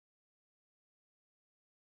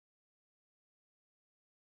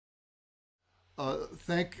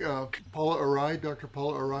thank Paula Arai, Dr.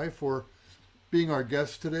 Paula Arai, for being our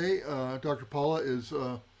guest today. Dr. Paula is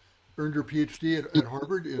earned her PhD at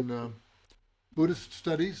Harvard in Buddhist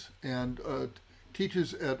studies and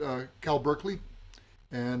teaches at Cal Berkeley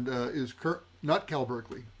and not Cal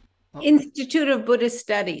Berkeley. Uh, Institute of Buddhist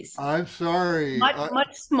Studies. I'm sorry.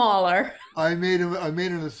 Much smaller. I made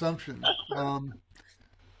an assumption.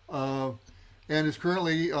 Uh, and is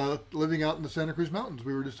currently living out in the Santa Cruz Mountains.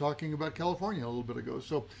 We were just talking about California a little bit ago.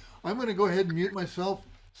 So I'm going to go ahead and mute myself,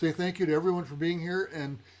 say thank you to everyone for being here,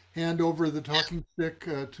 and hand over the talking stick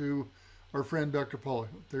to our friend Dr. Paula.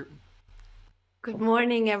 Good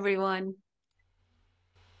morning, everyone.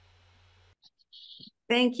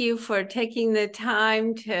 Thank you for taking the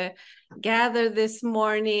time to gather this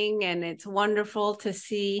morning, and it's wonderful to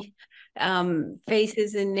see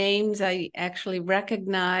faces and names I actually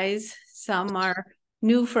recognize. Some are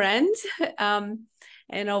new friends,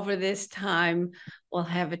 and over this time, we'll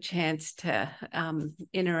have a chance to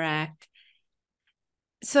interact.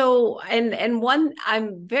 So, and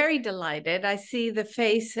I'm very delighted. I see the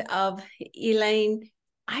face of Elaine.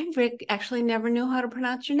 Actually never knew how to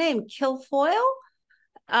pronounce your name, Kilfoyle.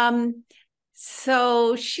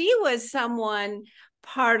 So she was someone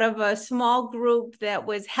part of a small group that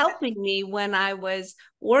was helping me when I was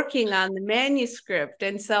working on the manuscript.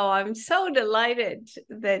 And so I'm so delighted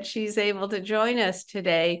that she's able to join us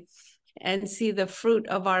today and see the fruit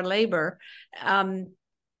of our labor.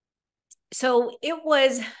 So it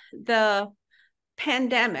was the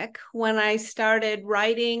pandemic when I started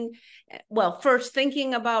writing, well, first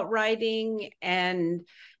thinking about writing and,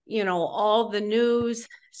 all the news,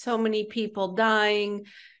 so many people dying,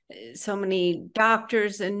 so many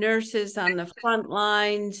doctors and nurses on the front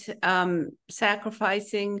lines,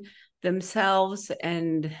 sacrificing themselves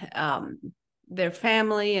and their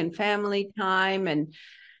family and family time, and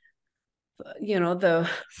the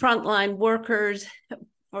frontline workers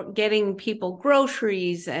for getting people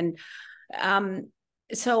groceries. And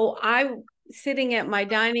so I sitting at my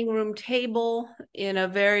dining room table in a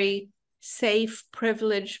very safe,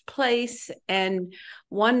 privileged place and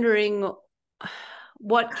wondering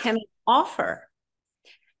what can I offer.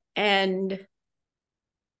 And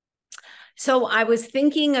so I was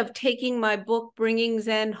thinking of taking my book, Bringing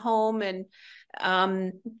Zen Home, and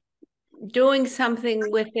doing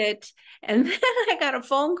something with it. And then I got a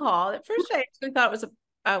phone call. At first, I actually thought it was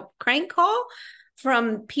a crank call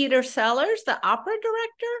from Peter Sellers, the opera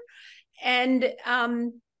director.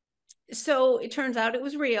 And so it turns out it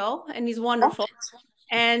was real, and he's wonderful.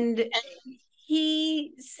 And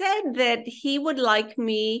he said that he would like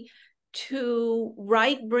me to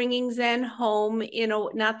write Bringing Zen Home,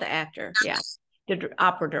 not the actor, the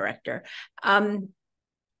opera director.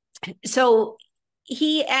 So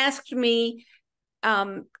he asked me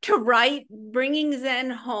to write Bringing Zen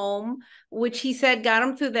Home, which he said got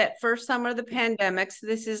him through that first summer of the pandemic. So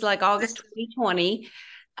this is like August 2020.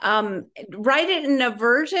 Write it in a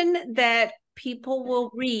version that people will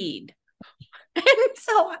read. And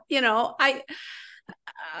so,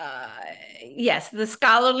 yes, the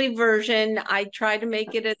scholarly version, I try to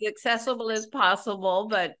make it as accessible as possible,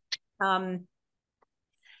 but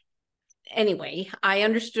anyway, I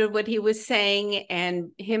understood what he was saying,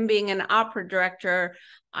 and him being an opera director,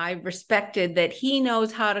 I respected that he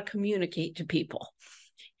knows how to communicate to people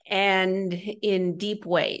and in deep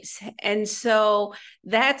ways. And so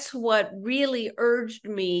that's what really urged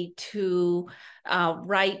me to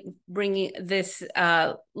write, bringing this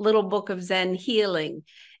little book of Zen healing.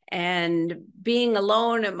 And being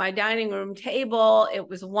alone at my dining room table, it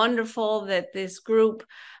was wonderful that this group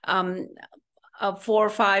of 4 or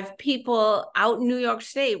 5 people out in New York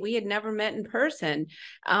State, we had never met in person.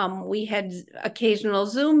 We had occasional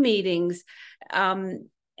Zoom meetings, and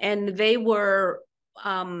they were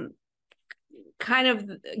kind of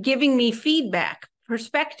giving me feedback,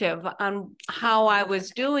 perspective on how I was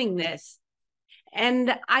doing this.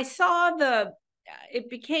 And I saw it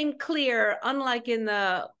became clear, unlike in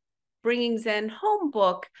the Bringing Zen Home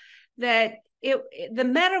book, that the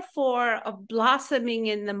metaphor of blossoming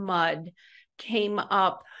in the mud came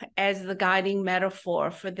up as the guiding metaphor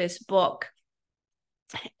for this book.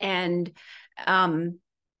 And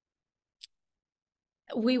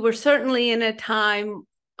we were certainly in a time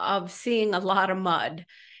of seeing a lot of mud,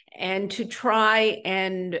 and to try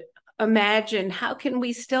and imagine how can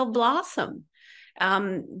we still blossom.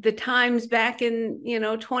 The times back in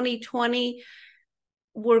 2020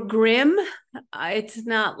 were grim. It's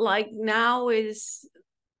not like now is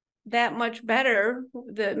that much better.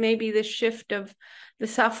 Maybe the shift of the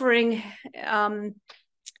suffering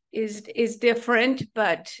is different,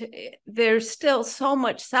 but there's still so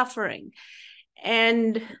much suffering.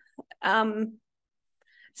 And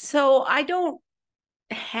so I don't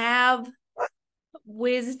have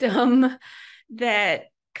wisdom that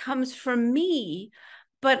comes from me,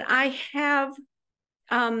 but I have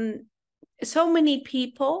so many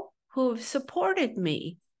people who have supported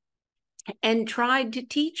me and tried to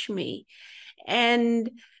teach me. And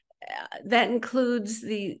that includes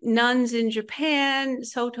the nuns in Japan,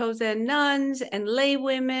 Soto Zen nuns and lay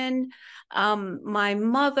women, my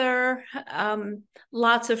mother,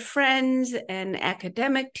 lots of friends and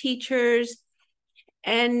academic teachers.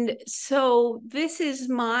 And so this is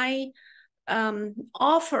my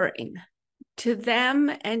offering to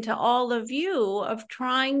them and to all of you of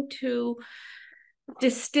trying to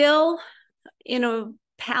distill in a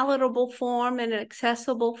palatable form and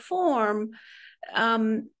accessible form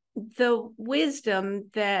the wisdom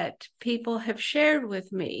that people have shared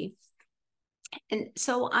with me. And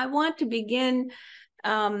so I want to begin.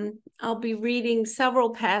 I'll be reading several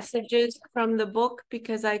passages from the book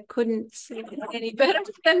because I couldn't say it any better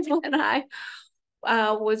than when I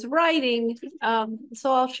was writing.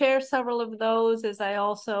 So I'll share several of those as I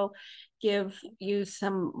also give you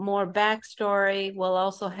some more backstory. We'll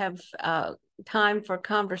also have time for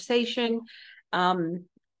conversation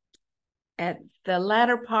at the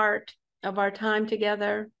latter part of our time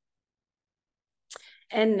together.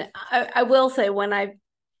 And I will say, when I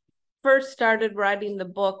first started writing the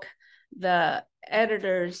book, the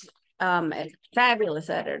editors, fabulous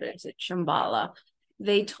editors at Shambhala,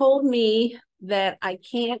 they told me that I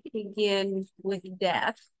can't begin with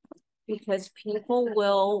death because people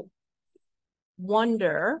will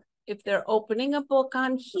wonder, if they're opening a book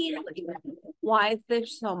on healing, why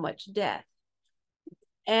there's so much death.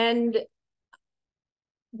 And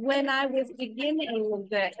when I was beginning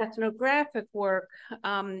the ethnographic work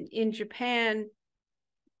in Japan,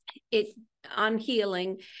 on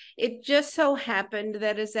healing, it just so happened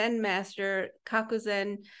that a Zen master,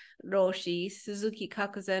 Kakuzen Roshi, Suzuki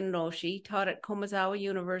Kakuzen Roshi, taught at Komazawa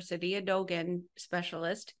University, a Dogen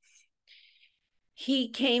specialist.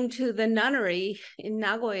 He came to the nunnery in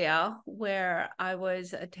Nagoya where I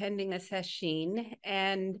was attending a sesshin,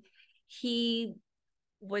 and he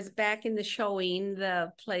was back in the Shoin,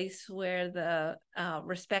 the place where the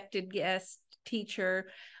respected guest teacher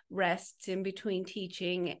rests in between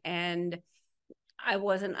teaching, and I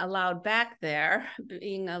wasn't allowed back there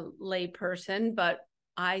being a lay person, but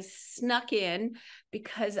I snuck in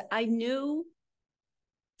because I knew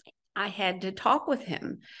I had to talk with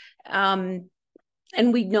him.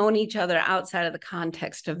 And we'd known each other outside of the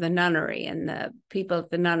context of the nunnery, and the people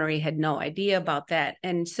at the nunnery had no idea about that.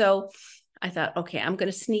 And so I thought, okay, I'm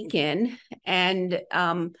going to sneak in. And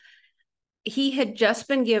he had just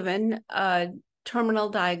been given a terminal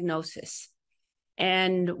diagnosis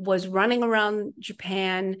and was running around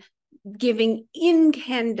Japan giving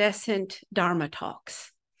incandescent Dharma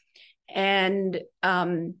talks. And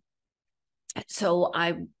so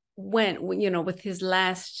I went, with his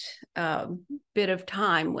last bit of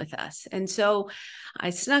time with us. And so I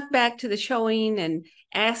snuck back to the Shoin and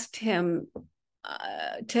asked him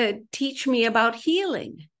to teach me about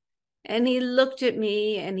healing. And he looked at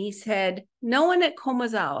me and he said, no one at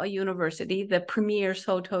Komazawa University, the premier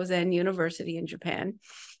Soto Zen university in Japan,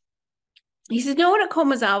 he said, no one at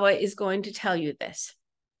Komazawa is going to tell you this,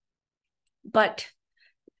 but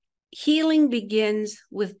healing begins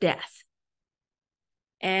with death.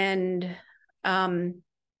 And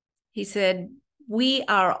he said, we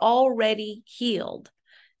are already healed,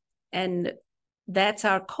 and that's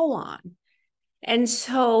our koan. And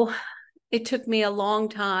so it took me a long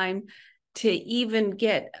time to even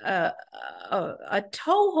get a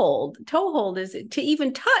toehold. Toehold is to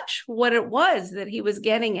even touch what it was that he was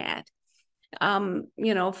getting at.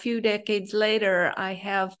 A few decades later, I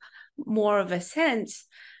have more of a sense.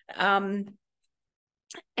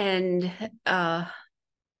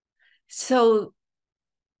 So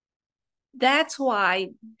that's why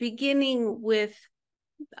beginning with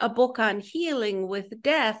a book on healing with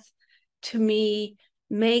death, to me,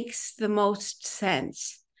 makes the most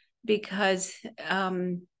sense, because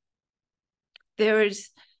there is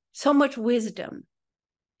so much wisdom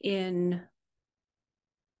in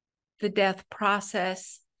the death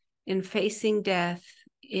process, in facing death,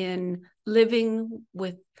 in living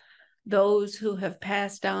with those who have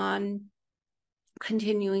passed on,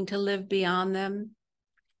 continuing to live beyond them.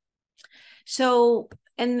 So,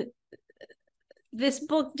 and this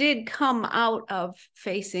book did come out of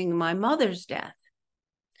facing my mother's death.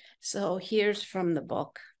 So here's from the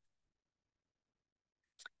book.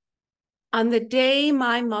 On the day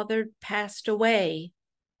my mother passed away,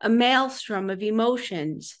 a maelstrom of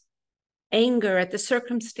emotions, anger at the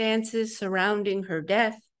circumstances surrounding her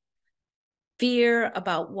death, fear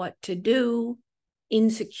about what to do,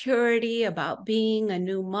 insecurity about being a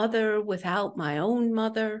new mother without my own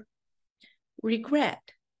mother, regret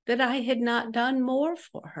that I had not done more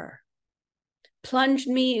for her, plunged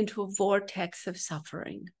me into a vortex of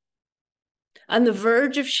suffering. On the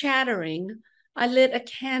verge of shattering, I lit a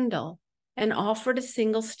candle and offered a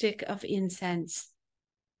single stick of incense.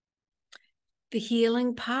 The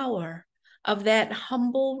healing power of that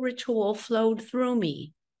humble ritual flowed through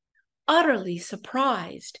me, utterly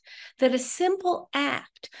surprised that a simple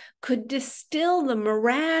act could distill the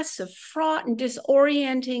morass of fraught and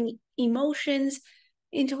disorienting emotions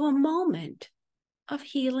into a moment of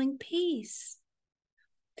healing peace.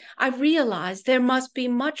 I realized there must be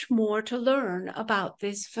much more to learn about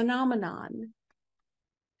this phenomenon.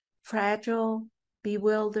 Fragile,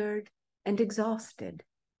 bewildered, and exhausted,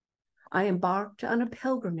 I embarked on a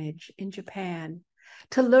pilgrimage in Japan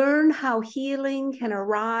to learn how healing can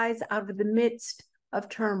arise out of the midst of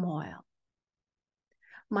turmoil.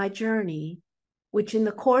 My journey, which in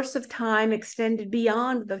the course of time extended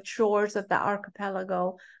beyond the shores of the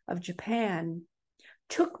archipelago of Japan,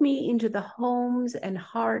 took me into the homes and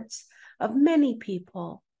hearts of many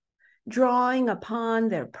people, drawing upon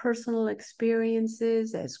their personal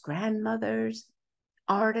experiences as grandmothers,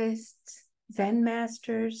 artists, Zen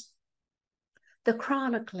masters, the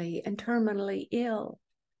chronically and terminally ill,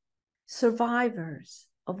 survivors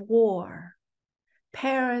of war,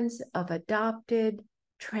 parents of adopted,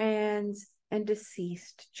 trans, and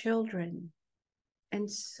deceased children,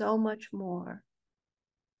 and so much more.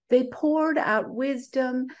 They poured out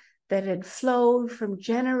wisdom that had flowed from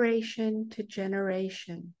generation to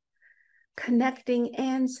generation, connecting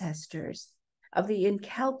ancestors of the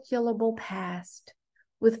incalculable past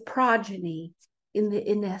with progeny in the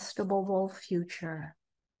inestimable future.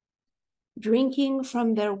 Drinking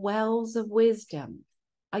from their wells of wisdom,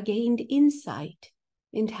 I gained insight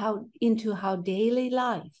into how daily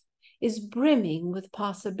life is brimming with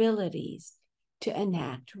possibilities to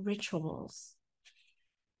enact rituals.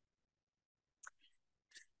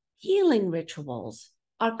 Healing rituals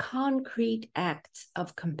are concrete acts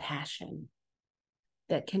of compassion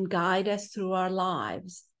that can guide us through our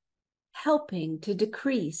lives, helping to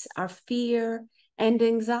decrease our fear and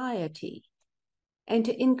anxiety and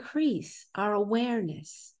to increase our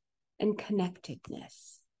awareness and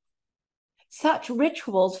connectedness. Such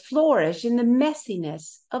rituals flourish in the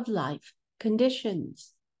messiness of life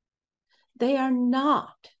conditions. They are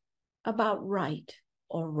not about right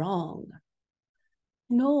or wrong,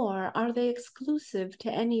 nor are they exclusive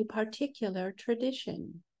to any particular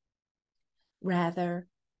tradition. Rather,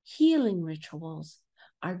 healing rituals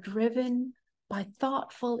are driven by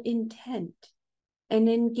thoughtful intent and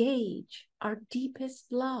engage our deepest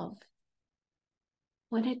love.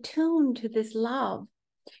 When attuned to this love,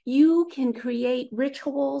 you can create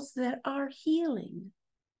rituals that are healing.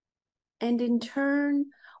 And in turn,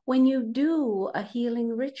 when you do a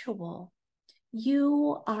healing ritual,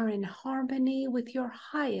 you are in harmony with your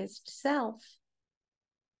highest self.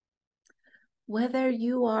 Whether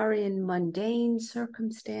you are in mundane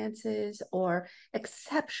circumstances or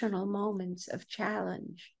exceptional moments of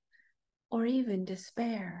challenge, or even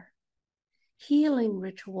despair, healing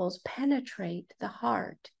rituals penetrate the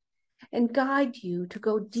heart and guide you to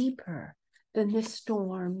go deeper than the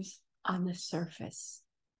storms on the surface.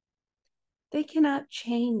 They cannot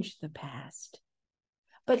change the past,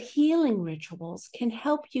 but healing rituals can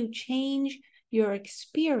help you change your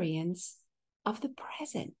experience of the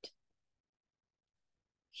present.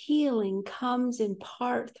 Healing comes in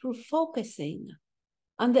part through focusing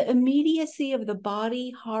on the immediacy of the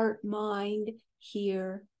body, heart, mind,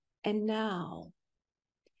 here and now.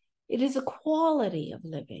 It is a quality of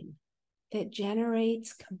living that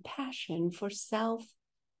generates compassion for self,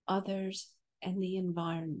 others, and the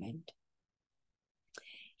environment.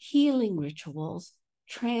 Healing rituals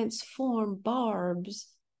transform barbs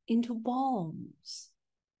into balms.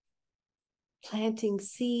 Planting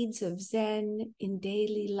seeds of Zen in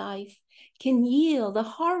daily life can yield a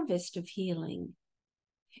harvest of healing.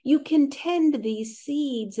 You can tend these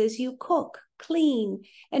seeds as you cook, clean,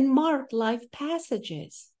 and mark life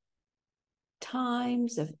passages.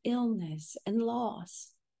 Times of illness and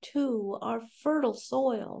loss, too, are fertile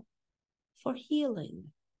soil for healing.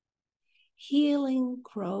 Healing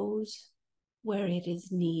grows where it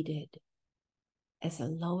is needed, as a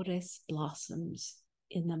lotus blossoms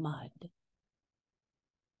in the mud.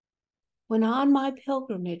 When on my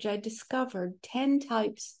pilgrimage, I discovered 10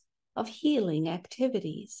 types of healing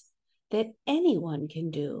activities that anyone can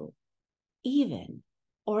do, even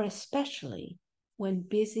or especially when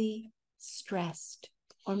busy stressed,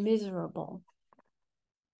 or miserable.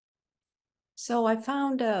 So I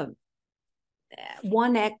found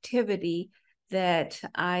one activity that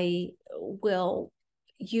I will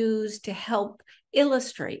use to help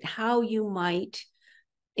illustrate how you might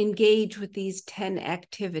engage with these 10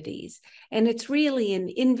 activities. And it's really an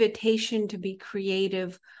invitation to be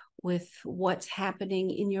creative with what's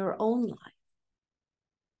happening in your own life.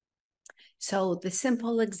 So the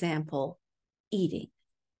simple example, eating.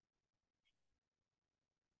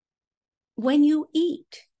 When you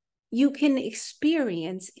eat, you can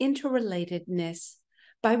experience interrelatedness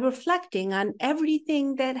by reflecting on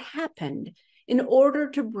everything that happened in order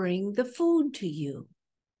to bring the food to you.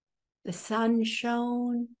 The sun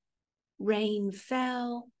shone, rain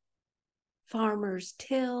fell, farmers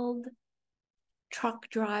tilled, truck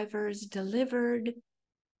drivers delivered,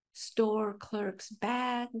 store clerks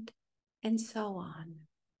bagged, and so on.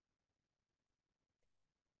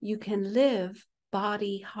 You can live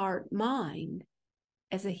body, heart, mind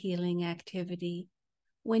as a healing activity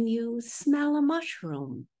when you smell a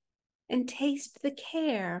mushroom and taste the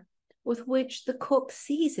care with which the cook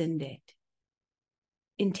seasoned it.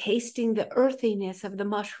 In tasting the earthiness of the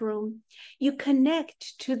mushroom, you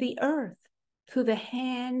connect to the earth through the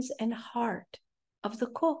hands and heart of the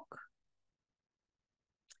cook.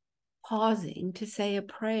 Pausing to say a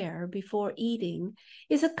prayer before eating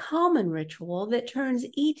is a common ritual that turns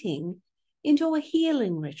eating into a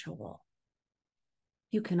healing ritual.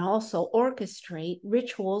 You can also orchestrate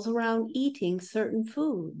rituals around eating certain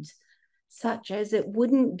foods, such as it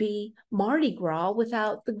wouldn't be Mardi Gras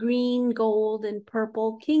without the green, gold, and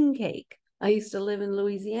purple king cake. I used to live in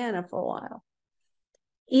Louisiana for a while.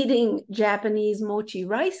 Eating Japanese mochi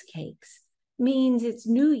rice cakes means it's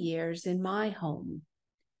New Year's in my home,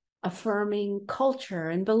 affirming culture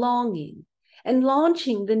and belonging, and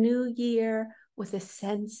launching the new year with a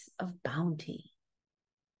sense of bounty.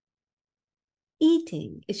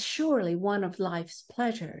 Eating is surely one of life's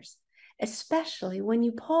pleasures, especially when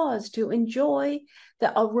you pause to enjoy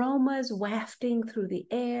the aromas wafting through the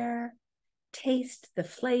air, taste the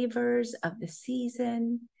flavors of the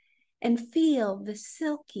season, and feel the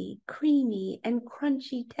silky, creamy, and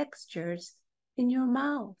crunchy textures in your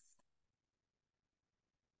mouth.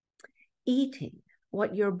 Eating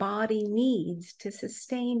what your body needs to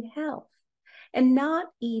sustain health and not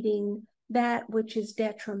eating that which is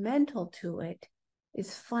detrimental to it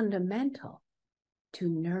is fundamental to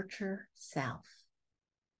nurture self.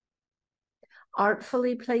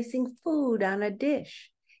 Artfully placing food on a dish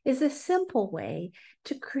is a simple way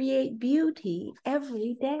to create beauty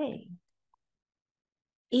every day.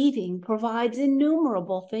 Eating provides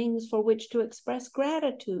innumerable things for which to express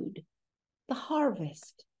gratitude: the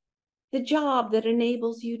harvest, the job that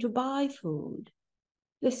enables you to buy food,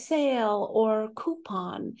 the sale or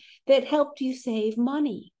coupon that helped you save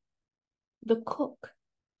money, the cook,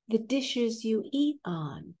 the dishes you eat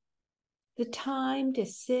on, the time to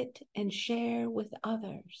sit and share with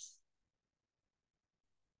others.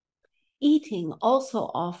 Eating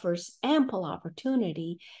also offers ample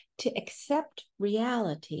opportunity to accept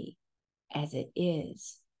reality as it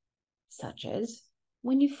is, such as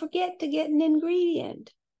when you forget to get an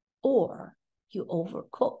ingredient or you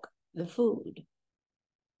overcook the food.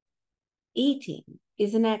 Eating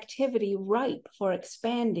is an activity ripe for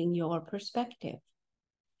expanding your perspective.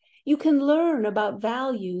 You can learn about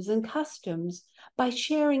values and customs by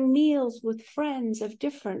sharing meals with friends of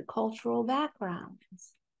different cultural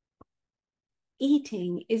backgrounds.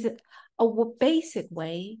 Eating is a basic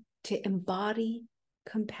way to embody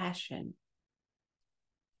compassion.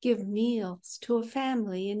 Give meals to a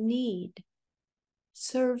family in need.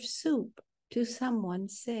 Serve soup to someone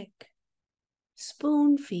sick.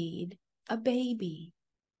 Spoon feed a baby.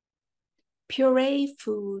 Puree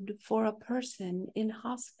food for a person in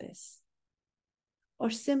hospice. Or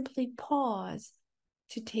simply pause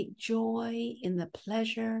to take joy in the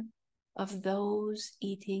pleasure of those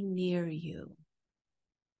eating near you.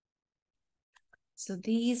 So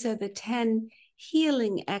these are the 10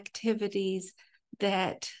 healing activities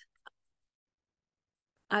that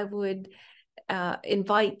I would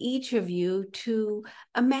invite each of you to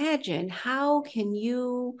imagine. How can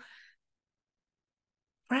you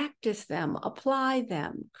practice them, apply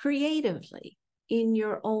them creatively in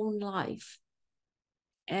your own life,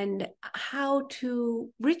 and how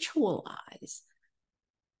to ritualize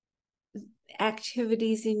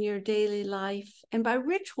activities in your daily life? And by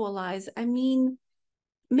ritualize, I mean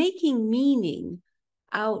making meaning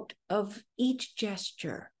out of each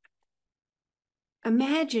gesture,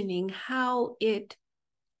 imagining how it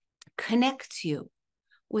connects you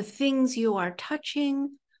with things you are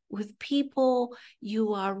touching, with people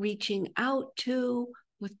you are reaching out to,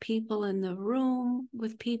 with people in the room,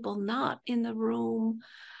 with people not in the room.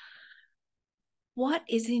 What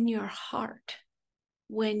is in your heart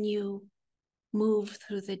when you move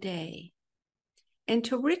through the day? And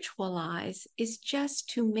to ritualize is just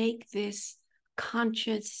to make this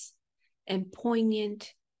conscious and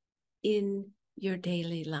poignant in your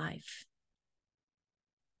daily life.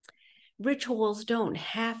 Rituals don't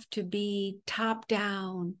have to be top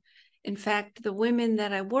down. In fact, the women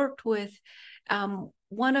that I worked with,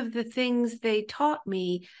 one of the things they taught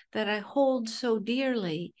me that I hold so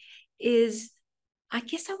dearly is, I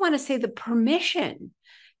guess I want to say, the permission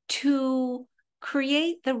to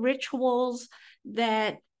create the rituals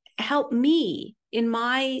that help me in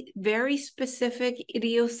my very specific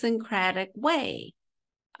idiosyncratic way.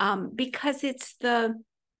 Because it's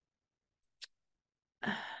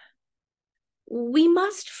we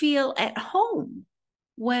must feel at home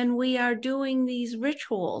when we are doing these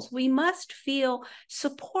rituals. We must feel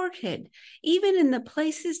supported, even in the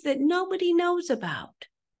places that nobody knows about.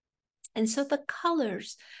 And so the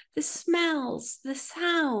colors, the smells, the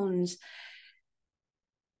sounds,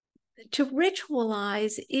 to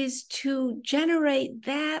ritualize is to generate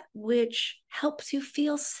that which helps you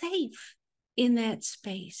feel safe in that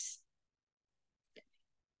space,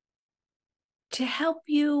 to help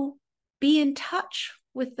you be in touch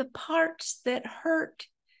with the parts that hurt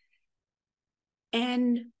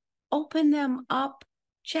and open them up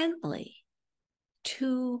gently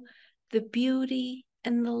to the beauty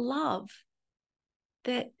and the love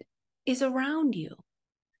that is around you.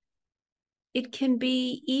 It can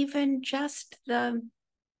be even just the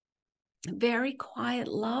very quiet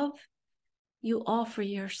love you offer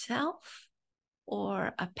yourself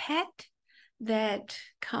or a pet that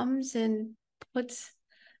comes and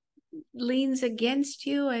leans against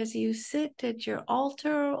you as you sit at your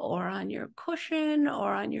altar or on your cushion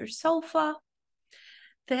or on your sofa.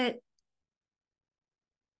 That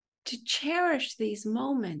to cherish these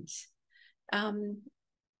moments, and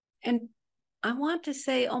I want to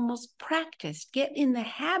say almost practice, get in the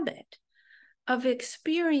habit of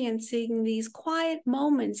experiencing these quiet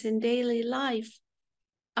moments in daily life,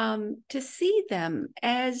 to see them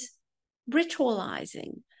as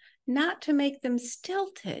ritualizing, not to make them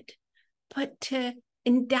stilted, but to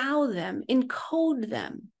endow them, encode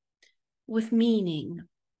them with meaning.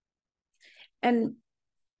 And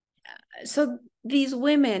so these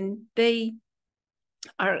women, they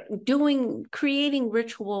are creating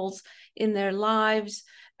rituals in their lives,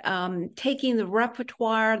 taking the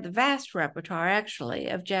repertoire, the vast repertoire actually,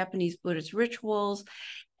 of Japanese Buddhist rituals,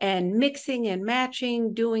 and mixing and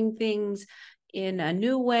matching, doing things in a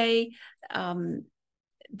new way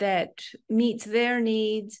that meets their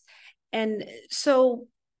needs. And so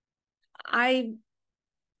I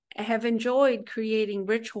have enjoyed creating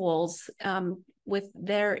rituals with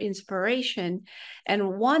their inspiration.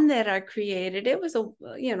 And one that I created, it was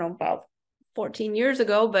about 14 years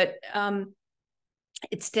ago, but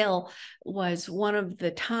it still was one of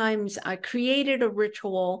the times I created a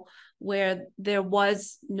ritual where there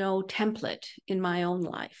was no template in my own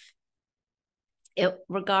life. It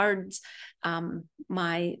regards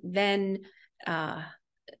my then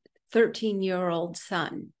 13-year-old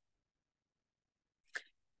son.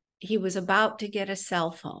 He was about to get a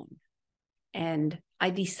cell phone, and I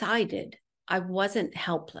decided I wasn't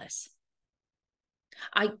helpless.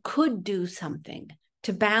 I could do something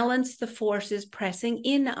to balance the forces pressing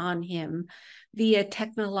in on him via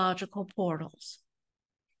technological portals.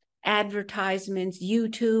 Advertisements,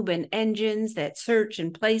 YouTube, and engines that search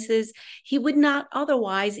in places he would not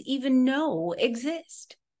otherwise even know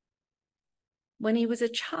exist. When he was a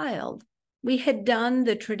child, we had done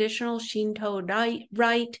the traditional Shinto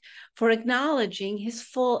rite for acknowledging his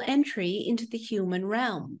full entry into the human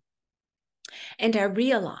realm. And I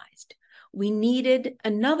realized we needed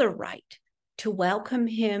another rite to welcome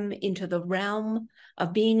him into the realm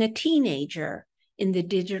of being a teenager in the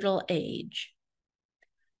digital age.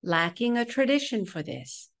 Lacking a tradition for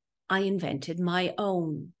this, I invented my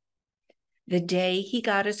own. The day he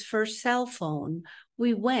got his first cell phone,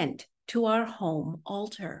 we went to our home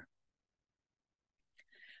altar.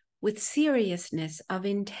 With seriousness of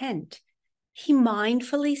intent, he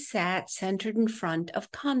mindfully sat centered in front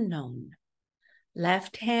of Kannon,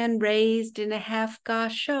 left hand raised in a half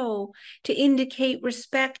gassho to indicate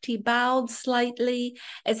respect. He bowed slightly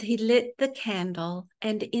as he lit the candle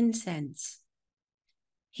and incense.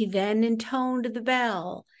 He then intoned the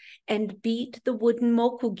bell and beat the wooden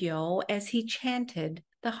mokugyo as he chanted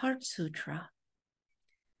the Heart Sutra.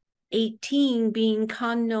 18 being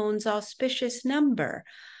Kannon's auspicious number,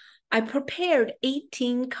 I prepared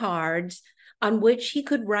 18 cards on which he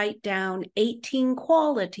could write down 18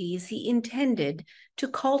 qualities he intended to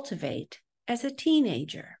cultivate as a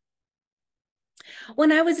teenager.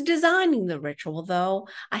 When I was designing the ritual, though,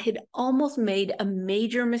 I had almost made a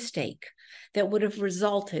major mistake that would have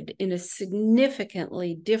resulted in a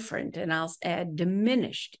significantly different, and I'll add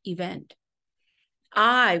diminished, event.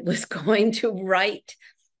 I was going to write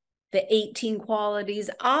the 18 qualities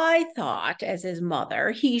I thought, as his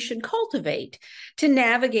mother, he should cultivate to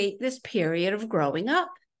navigate this period of growing up.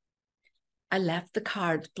 I left the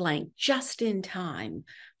cards blank just in time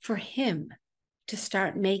for him to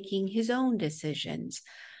start making his own decisions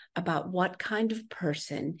about what kind of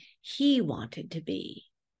person he wanted to be.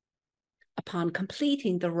 Upon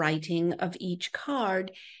completing the writing of each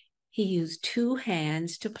card, he used 2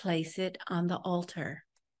 hands to place it on the altar,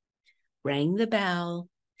 rang the bell,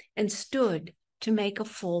 and stood to make a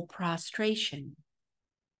full prostration.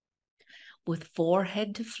 With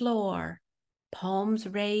forehead to floor, palms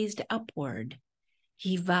raised upward,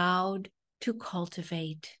 he vowed to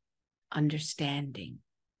cultivate understanding.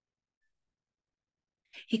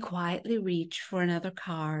 He quietly reached for another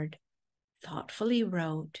card, thoughtfully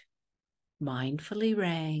wrote, mindfully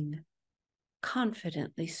rang,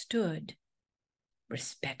 confidently stood,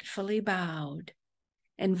 respectfully bowed,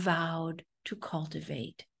 and vowed to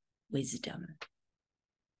cultivate wisdom.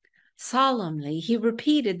 Solemnly, he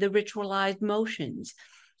repeated the ritualized motions,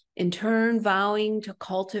 in turn vowing to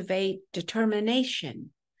cultivate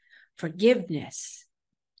determination, forgiveness,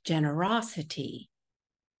 generosity,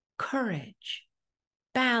 courage,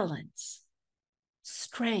 balance,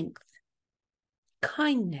 strength,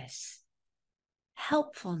 kindness,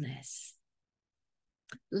 helpfulness,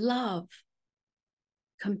 love,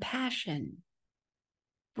 compassion,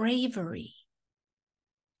 bravery,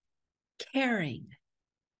 caring,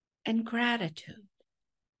 and gratitude.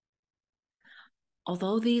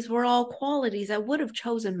 Although these were all qualities I would have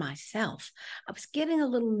chosen myself, I was getting a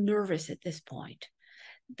little nervous at this point.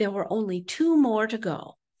 There were only 2 more to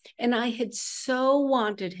go, and I had so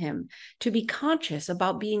wanted him to be conscious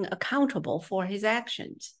about being accountable for his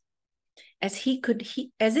actions. As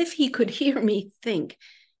if he could hear me think,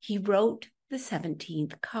 he wrote the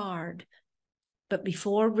 17th card. But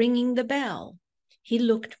before ringing the bell, he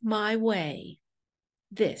looked my way.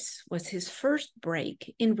 This was his first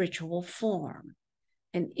break in ritual form.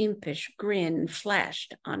 An impish grin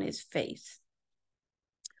flashed on his face.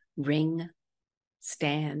 Ring,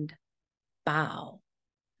 stand, bow.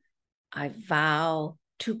 I vow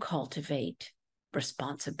to cultivate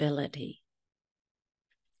responsibility.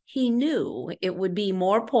 He knew it would be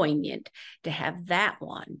more poignant to have that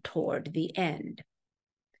one toward the end.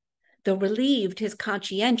 Though relieved his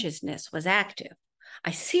conscientiousness was active,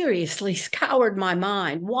 I seriously scoured my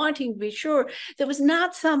mind, wanting to be sure there was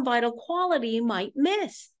not some vital quality he might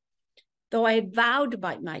miss. Though I had vowed to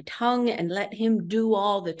bite my tongue and let him do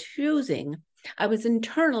all the choosing, I was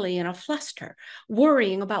internally in a fluster,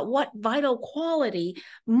 worrying about what vital quality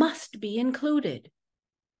must be included.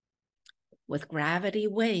 With gravity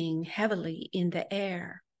weighing heavily in the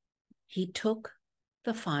air, he took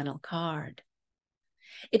the final card.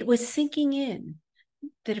 It was sinking in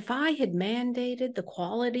that if I had mandated the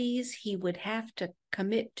qualities he would have to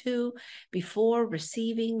commit to before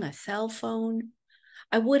receiving a cell phone,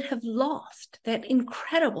 I would have lost that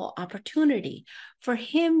incredible opportunity for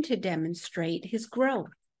him to demonstrate his growth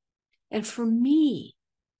and for me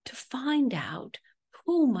to find out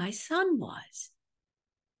who my son was.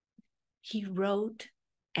 He wrote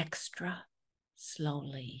extra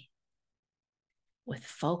slowly. With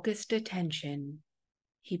focused attention,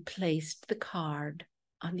 he placed the card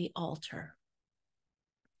on the altar.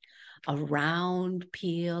 A round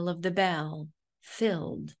peal of the bell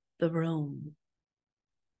filled the room.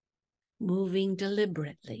 Moving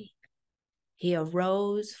deliberately, he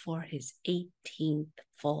arose for his 18th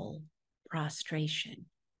full prostration.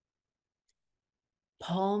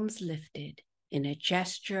 Palms lifted in a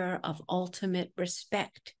gesture of ultimate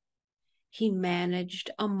respect, he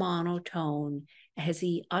managed a monotone as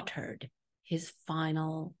he uttered his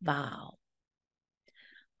final vow.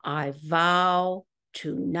 I vow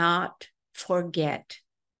to not forget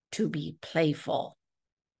to be playful.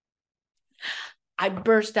 I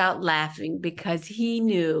burst out laughing because he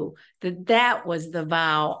knew that that was the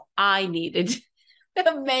vow I needed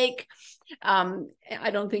to make.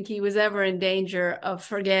 I don't think he was ever in danger of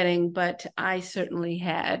forgetting, but I certainly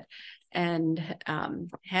had. And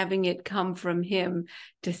having it come from him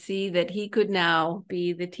to see that he could now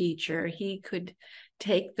be the teacher, he could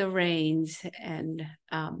take the reins, and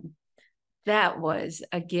that was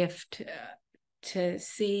a gift to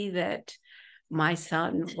see that my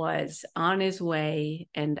son was on his way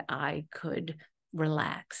and I could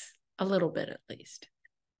relax a little bit at least.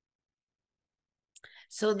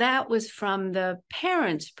 So that was from the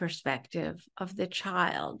parent's perspective of the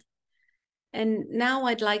child. And now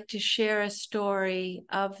I'd like to share a story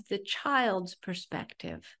of the child's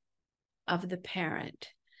perspective of the parent.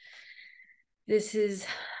 This is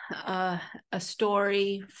a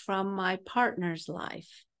story from my partner's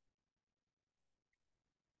life.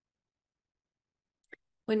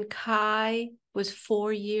 When Kai was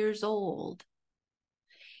 4 years old,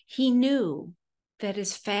 he knew that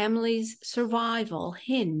his family's survival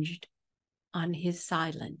hinged on his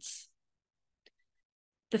silence.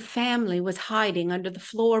 The family was hiding under the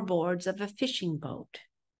floorboards of a fishing boat.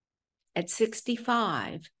 At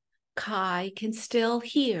 65, Kai can still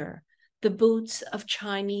hear the boots of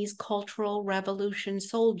Chinese Cultural Revolution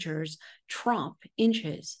soldiers tromp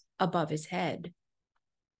inches above his head.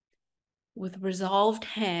 With resolved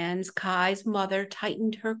hands, Kai's mother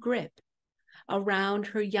tightened her grip around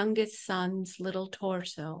her youngest son's little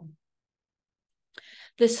torso.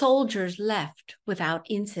 The soldiers left without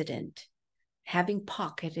incident, having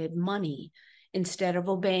pocketed money instead of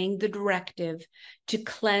obeying the directive to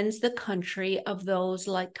cleanse the country of those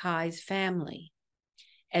like Kai's family,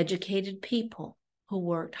 educated people who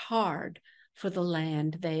worked hard for the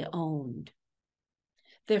land they owned.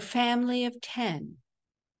 Their family of 10,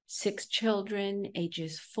 6 children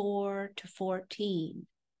ages 4 to 14,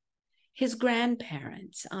 his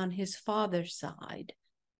grandparents on his father's side,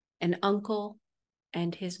 an uncle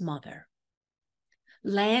and his mother,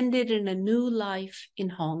 landed in a new life in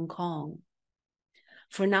Hong Kong.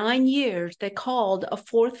 For 9 years, they called a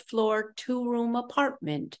 4th-floor 2-room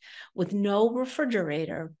apartment with no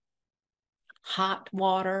refrigerator, hot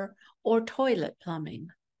water, or toilet plumbing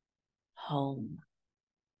home.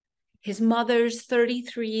 His mother's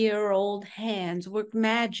 33-year-old hands worked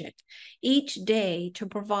magic each day to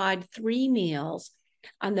provide 3 meals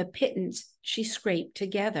on the pittance she scraped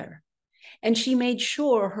together. And she made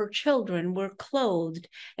sure her children were clothed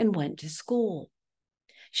and went to school.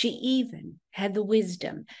 She even had the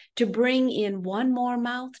wisdom to bring in one more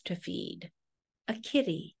mouth to feed, a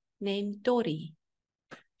kitty named Dori,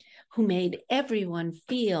 who made everyone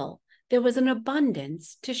feel there was an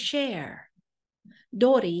abundance to share.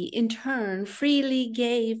 Dori, in turn, freely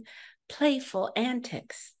gave playful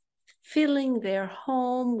antics, filling their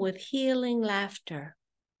home with healing laughter.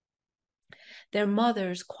 Their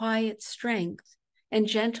mother's quiet strength and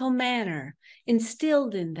gentle manner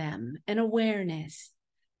instilled in them an awareness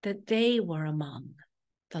that they were among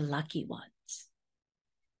the lucky ones.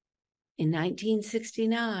 In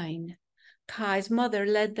 1969, Kai's mother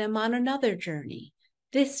led them on another journey,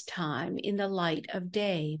 this time in the light of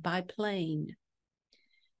day by plane.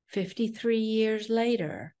 53 years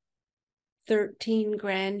later, 13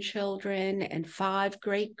 grandchildren and 5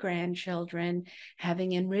 great-grandchildren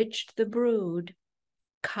having enriched the brood,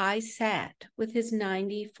 Kai sat with his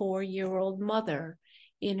 94-year-old mother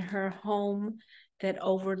in her home that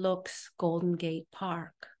overlooks Golden Gate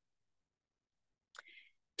Park.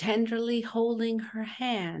 Tenderly holding her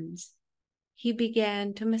hands, he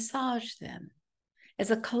began to massage them as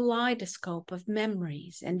a kaleidoscope of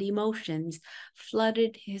memories and emotions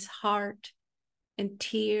flooded his heart, and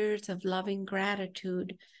tears of loving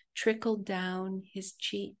gratitude trickled down his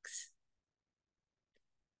cheeks.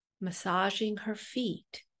 Massaging her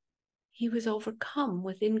feet, he was overcome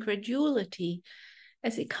with incredulity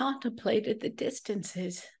as he contemplated the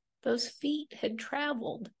distances those feet had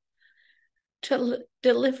traveled to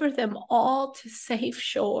deliver them all to safe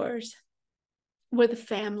shores where the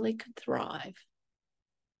family could thrive.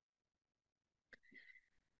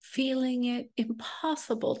 Feeling it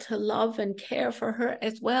impossible to love and care for her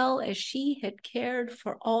as well as she had cared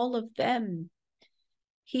for all of them,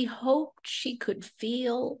 he hoped she could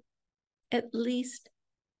feel at least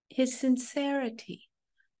his sincerity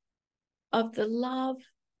of the love,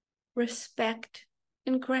 respect,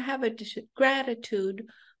 and gratitude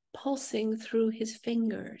pulsing through his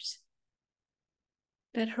fingers,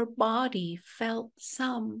 that her body felt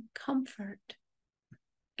some comfort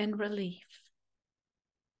and relief.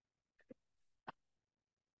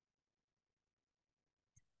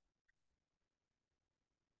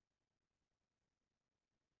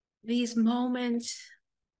 These moments,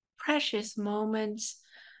 precious moments,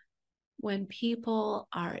 when people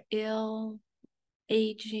are ill,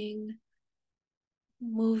 aging,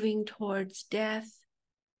 moving towards death,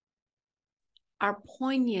 are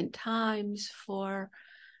poignant times for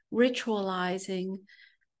ritualizing,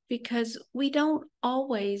 because we don't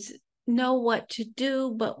always know what to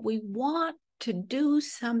do, but we want to do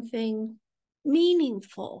something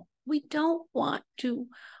meaningful We don't want to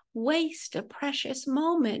waste a precious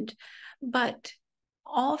moment, but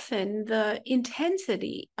often the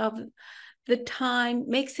intensity of the time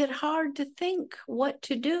makes it hard to think what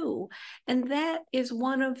to do. And that is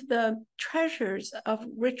one of the treasures of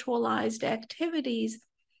ritualized activities,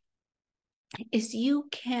 is you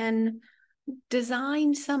can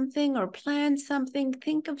design something or plan something,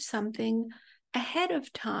 think of something ahead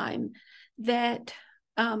of time that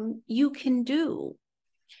you can do.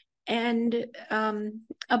 And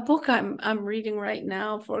a book I'm reading right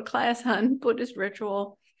now for a class on Buddhist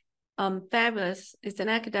ritual, fabulous. It's an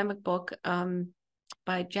academic book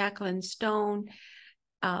by Jacqueline Stone,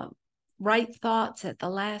 Right Thoughts at the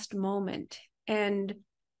Last Moment. And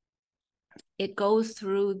it goes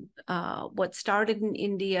through what started in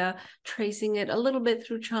India, tracing it a little bit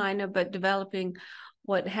through China, but developing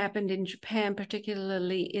what happened in Japan,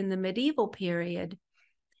 particularly in the medieval period.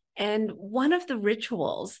 And one of the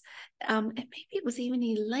rituals, and maybe it was even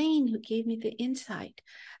Elaine who gave me the insight,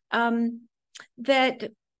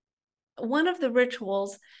 that one of the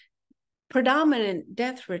rituals, predominant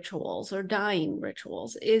death rituals or dying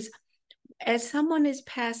rituals, is as someone is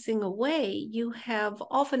passing away, you have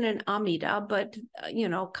often an Amida, but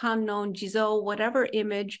Kannon, Jizo, whatever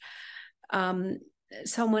image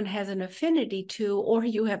someone has an affinity to or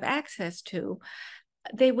you have access to,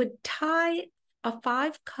 they would tie a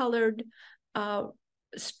 5-colored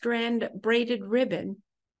strand braided ribbon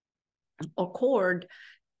or cord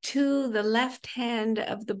to the left hand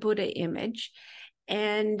of the Buddha image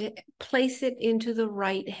and place it into the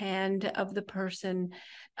right hand of the person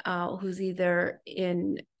who's either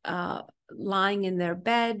lying in their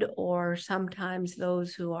bed, or sometimes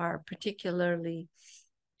those who are particularly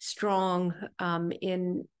strong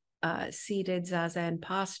in seated zazen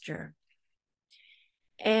posture.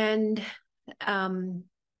 And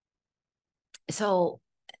so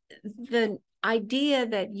the idea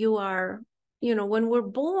that you are, when we're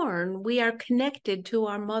born, we are connected to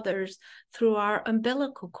our mothers through our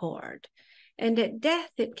umbilical cord. And at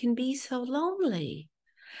death, it can be so lonely.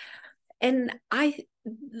 And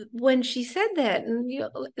when she said that, and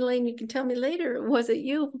Elaine, you can tell me later, was it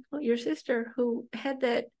you, your sister, who had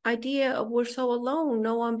that idea of we're so alone,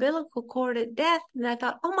 no umbilical cord at death? And I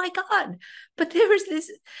thought, oh my God, but there was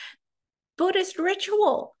this Buddhist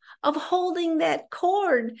ritual of holding that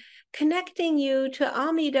cord, connecting you to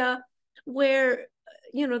Amida, where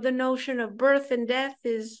the notion of birth and death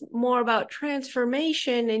is more about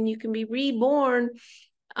transformation, and you can be reborn.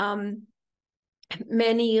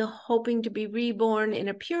 Many hoping to be reborn in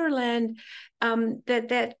a Pure Land,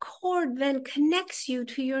 that cord then connects you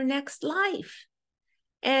to your next life.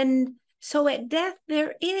 And so at death,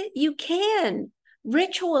 you can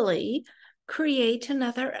ritually create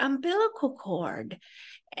another umbilical cord.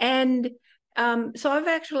 And so I've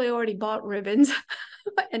actually already bought ribbons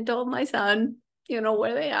and told my son,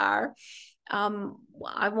 where they are.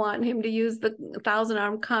 I want him to use the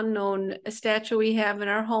 1,000-armed Kannon statue we have in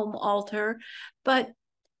our home altar, but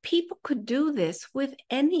people could do this with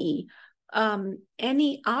any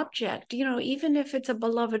object, even if it's a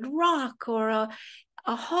beloved rock or a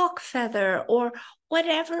hawk feather or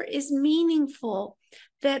whatever is meaningful.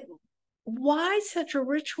 That why such a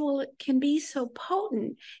ritual can be so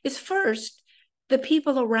potent is, first, the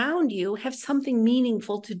people around you have something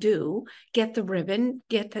meaningful to do, get the ribbon,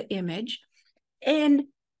 get the image, and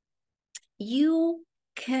you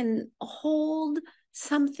can hold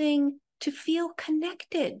something to feel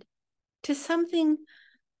connected to something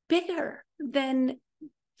bigger than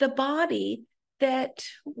the body that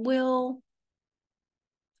will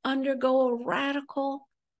undergo a radical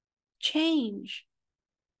change.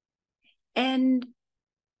 And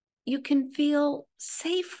you can feel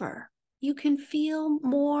safer. You can feel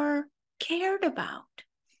more cared about.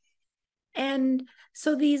 And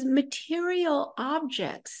so these material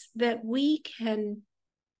objects that we can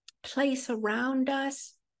place around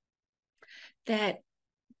us that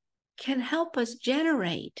can help us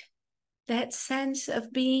generate that sense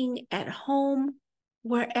of being at home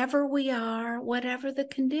wherever we are, whatever the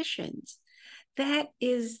conditions, that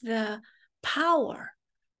is the power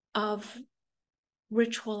of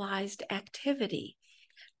ritualized activity.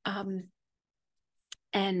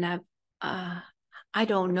 I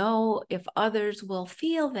don't know if others will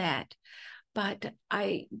feel that, but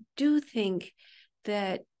I do think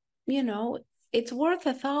that, it's worth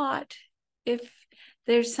a thought if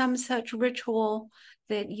there's some such ritual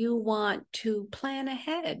that you want to plan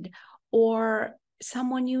ahead, or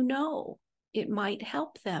someone it might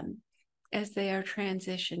help them as they are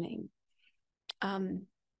transitioning.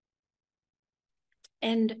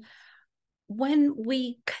 And when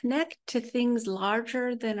we connect to things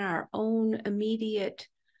larger than our own immediate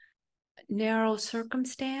narrow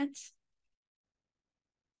circumstance,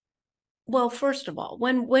 well, first of all,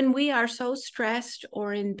 when we are so stressed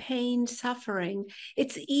or in pain, suffering,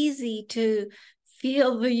 it's easy to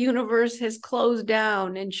feel the universe has closed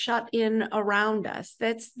down and shut in around us.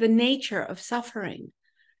 That's the nature of suffering,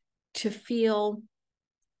 to feel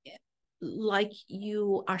like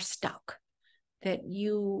you are stuck, that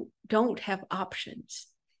you don't have options,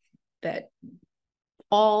 that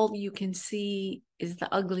all you can see is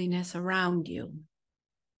the ugliness around you.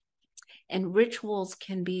 And rituals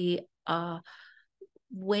can be a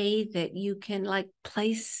way that you can like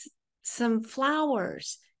place some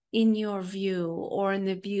flowers in your view or in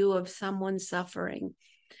the view of someone suffering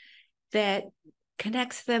that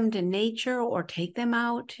connects them to nature, or take them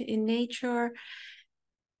out in nature.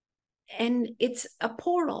 And it's a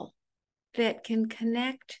portal that can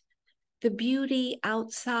connect the beauty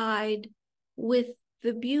outside with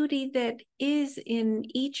the beauty that is in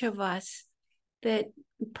each of us, that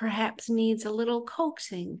perhaps needs a little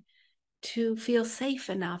coaxing to feel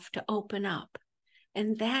safe enough to open up.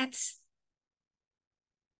 And that's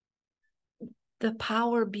the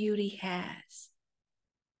power beauty has,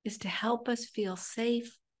 is to help us feel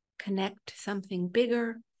safe, connect to something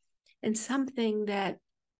bigger, and something that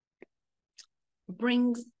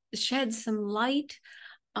sheds some light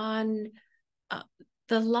on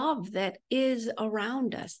the love that is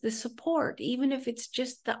around us, the support, even if it's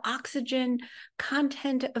just the oxygen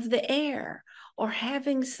content of the air, or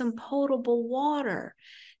having some potable water,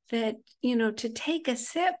 that, to take a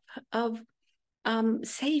sip of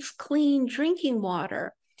safe, clean drinking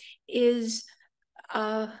water is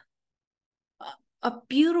a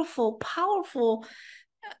beautiful, powerful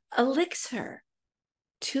elixir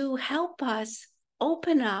to help us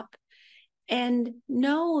open up and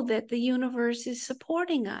know that the universe is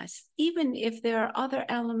supporting us, even if there are other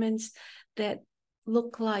elements that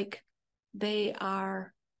look like they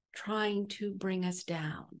are trying to bring us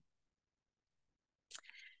down.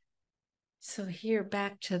 So here,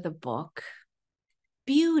 back to the book.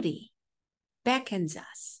 Beauty beckons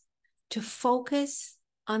us to focus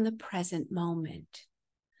on the present moment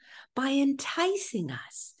by enticing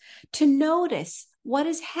us to notice what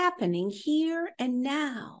is happening here and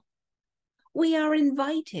now. We are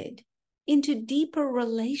invited into deeper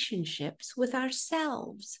relationships with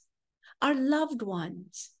ourselves, our loved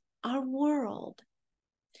ones, our world.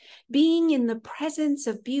 Being in the presence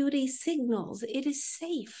of beauty signals it is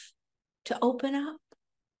safe to open up,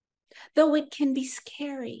 though it can be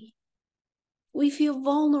scary. We feel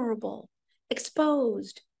vulnerable,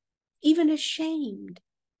 exposed, even ashamed.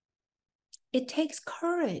 It takes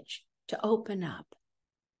courage to open up.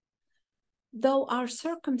 Though our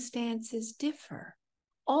circumstances differ,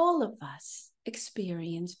 all of us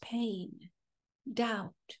experience pain,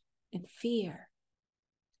 doubt, and fear.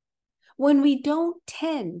 When we don't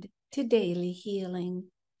tend to daily healing,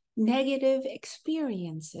 negative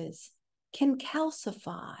experiences can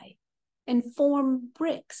calcify and form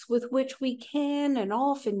bricks with which we can, and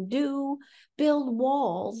often do, build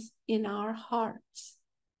walls in our hearts.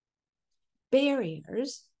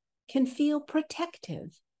 Barriers can feel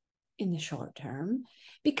protective in the short term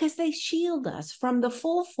because they shield us from the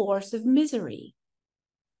full force of misery,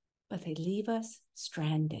 but they leave us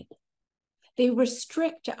stranded. They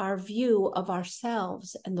restrict our view of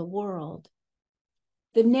ourselves and the world.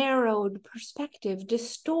 The narrowed perspective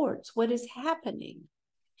distorts what is happening,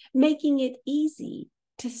 making it easy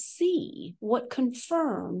to see what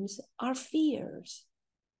confirms our fears.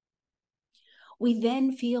 We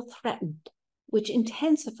then feel threatened, which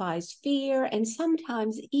intensifies fear and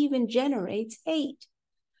sometimes even generates hate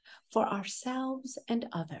for ourselves and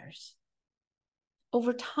others.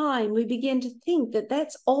 Over time, we begin to think that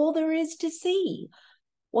that's all there is to see.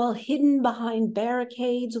 While hidden behind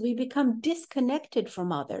barricades, we become disconnected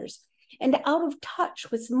from others and out of touch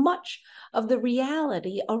with much of the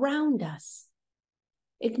reality around us.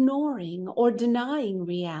 Ignoring or denying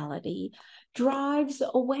reality drives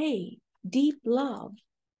away deep love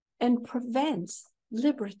and prevents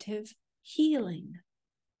liberative healing.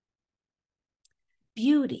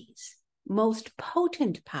 Beauty's most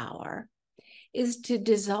potent power is to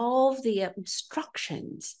dissolve the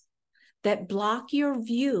obstructions that block your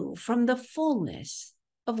view from the fullness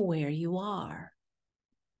of where you are.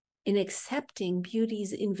 In accepting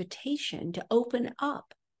beauty's invitation to open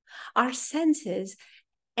up, our senses,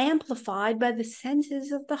 amplified by the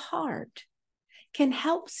senses of the heart, can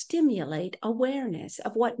help stimulate awareness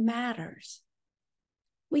of what matters.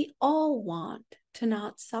 We all want to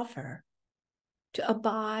not suffer, to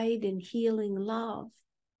abide in healing love.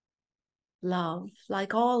 Love,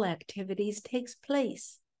 like all activities, takes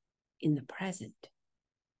place in the present,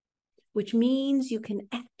 which means you can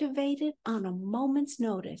activate it on a moment's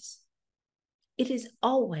notice. It is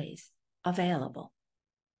always available.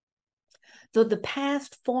 Though the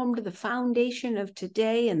past formed the foundation of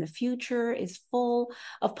today and the future is full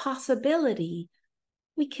of possibility,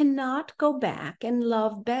 we cannot go back and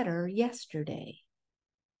love better yesterday.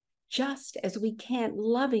 Just as we can't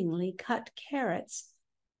lovingly cut carrots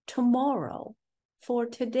tomorrow for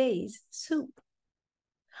today's soup.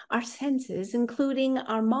 Our senses, including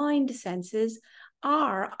our mind senses,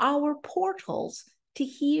 are our portals to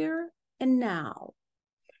here and now,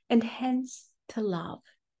 and hence to love.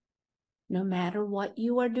 No matter what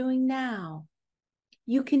you are doing now,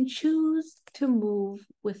 you can choose to move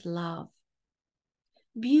with love.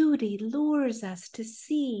 Beauty lures us to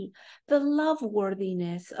see the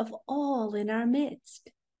love-worthiness of all in our midst,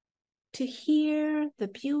 to hear the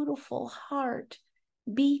beautiful heart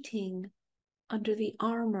beating under the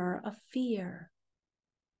armor of fear.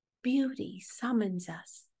 Beauty summons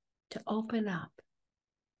us to open up,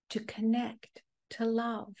 to connect, to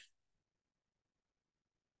love.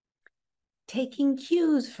 Taking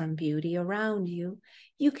cues from beauty around you,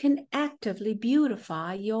 you can actively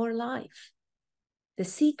beautify your life. The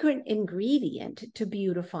secret ingredient to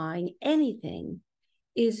beautifying anything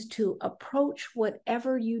is to approach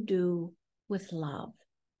whatever you do with love.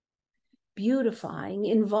 Beautifying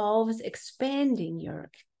involves expanding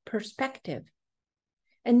your perspective,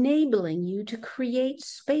 enabling you to create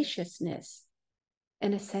spaciousness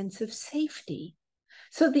and a sense of safety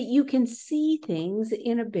so that you can see things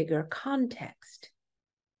in a bigger context.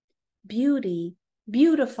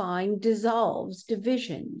 Beautifying dissolves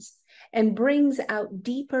divisions and brings out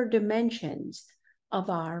deeper dimensions of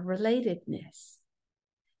our relatedness.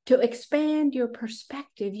 To expand your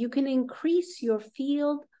perspective, you can increase your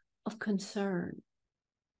field of concern.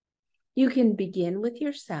 You can begin with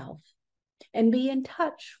yourself and be in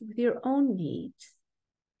touch with your own needs.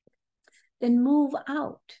 Then move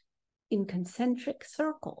out in concentric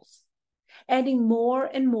circles, adding more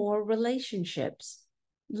and more relationships,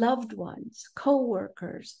 loved ones,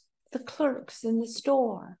 co-workers, the clerks in the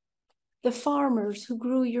store, the farmers who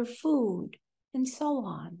grew your food, and so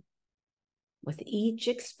on. With each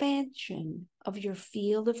expansion of your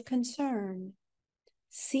field of concern,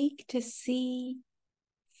 seek to see,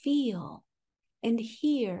 feel, and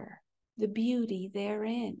hear the beauty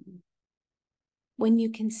therein. When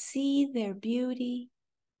you can see their beauty,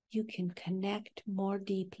 you can connect more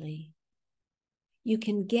deeply. You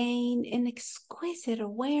can gain an exquisite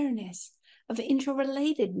awareness of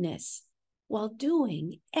interrelatedness while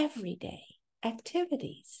doing everyday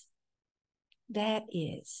activities. That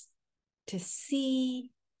is, to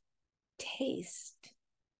see, taste,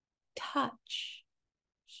 touch,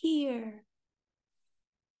 hear,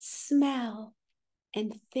 smell,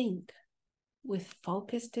 and think with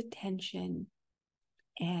focused attention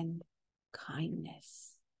and kindness.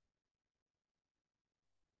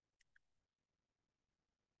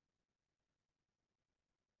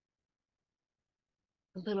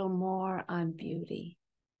 A little more on beauty.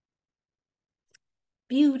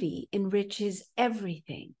 Beauty enriches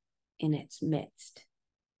everything in its midst.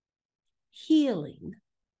 Healing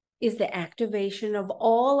is the activation of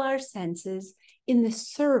all our senses in the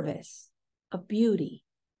service of beauty.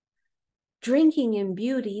 Drinking in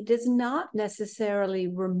beauty does not necessarily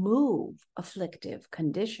remove afflictive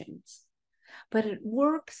conditions, but it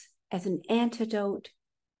works as an antidote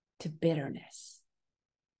to bitterness.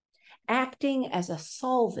 Acting as a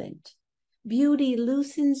solvent, beauty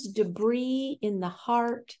loosens debris in the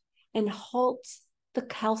heart and halts the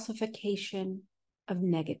calcification of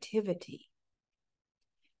negativity.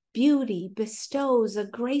 Beauty bestows a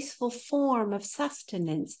graceful form of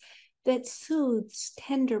sustenance that soothes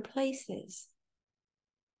tender places.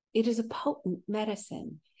 It is a potent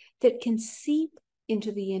medicine that can seep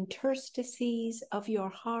into the interstices of your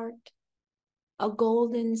heart, a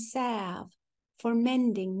golden salve for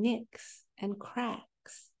mending nicks and cracks.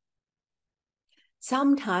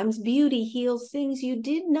 Sometimes beauty heals things you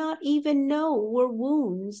did not even know were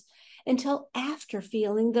wounds until after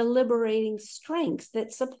feeling the liberating strengths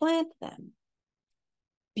that supplant them.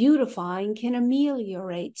 Beautifying can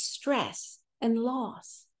ameliorate stress and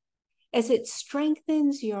loss as it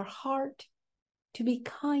strengthens your heart to be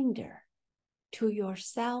kinder to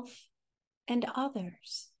yourself and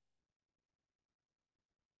others.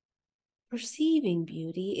 Perceiving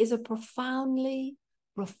beauty is a profoundly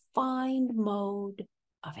refined mode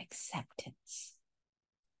of acceptance.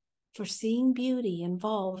 For seeing beauty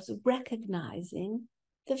involves recognizing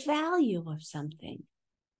the value of something,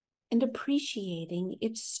 and appreciating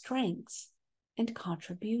its strengths and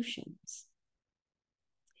contributions.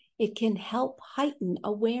 It can help heighten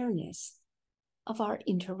awareness of our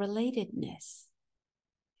interrelatedness.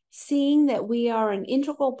 Seeing that we are an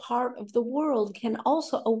integral part of the world can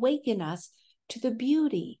also awaken us to the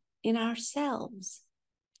beauty in ourselves,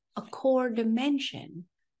 a core dimension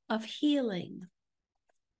of healing.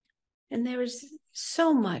 And there is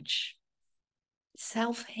so much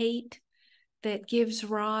self-hate that gives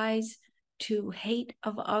rise to hate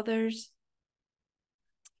of others.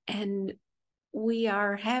 And we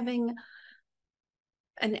are having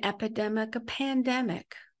an epidemic, a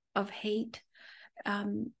pandemic of hate.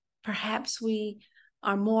 Perhaps we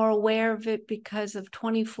are more aware of it because of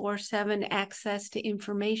 24/7 access to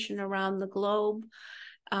information around the globe.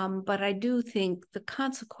 But I do think the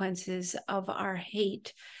consequences of our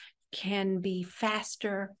hate can be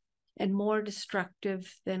faster and more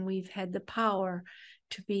destructive than we've had the power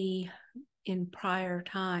to be in prior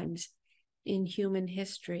times in human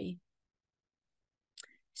history.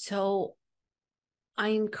 So I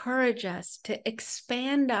encourage us to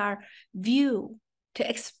expand our view, to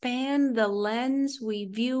expand the lens we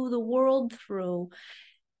view the world through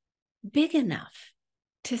big enough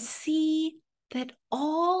to see that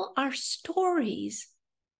all our stories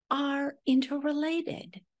are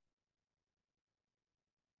interrelated.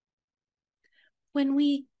 When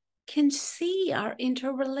we can see our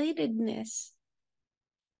interrelatedness,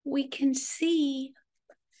 we can see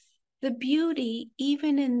the beauty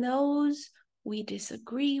even in those we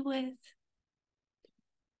disagree with.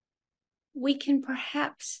 We can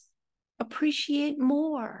perhaps appreciate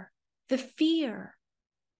more the fear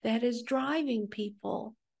that is driving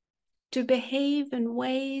people to behave in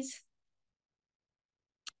ways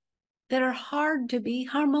that are hard to be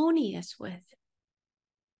harmonious with.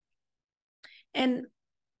 And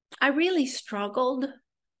I really struggled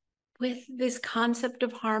with this concept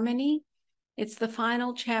of harmony. It's the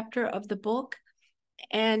final chapter of the book.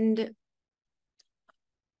 And,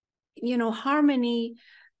 you know, harmony,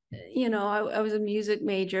 you know, I was a music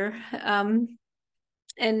major.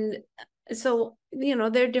 And so, you know,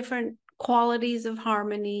 there are different qualities of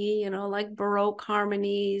harmony, you know, like Baroque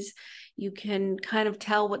harmonies. You can kind of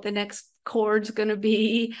tell what the next chord's going to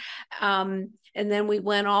be. And then we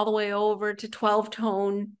went all the way over to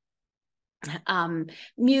 12-tone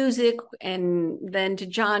music, and then to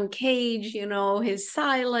John Cage, you know, his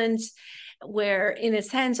Silence, where in a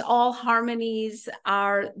sense all harmonies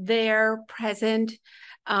are there, present,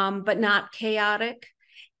 but not chaotic.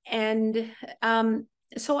 And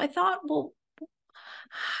so I thought, well,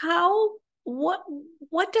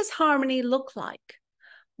 what does harmony look like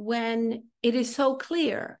when it is so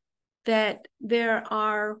clear that there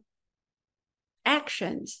are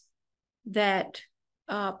actions that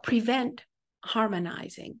prevent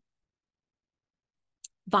harmonizing?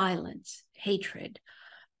 Violence, hatred,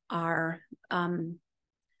 are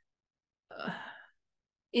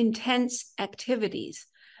intense activities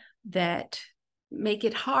that make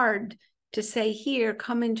it hard to say, here,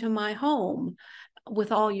 come into my home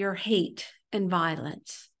with all your hate and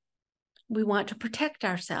violence. We want to protect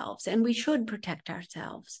ourselves, and we should protect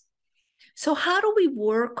ourselves. So how do we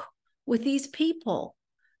work with these people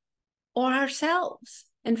or ourselves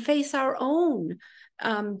and face our own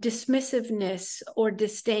dismissiveness or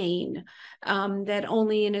disdain that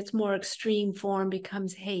only in its more extreme form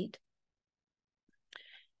becomes hate?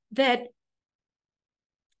 That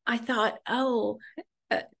I thought,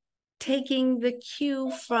 taking the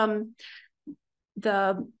cue from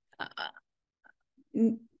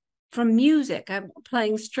music. I'm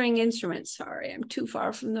playing string instruments. Sorry, I'm too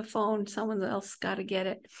far from the phone. Someone else got to get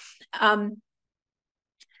it.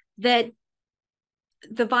 That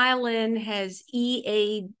the violin has E,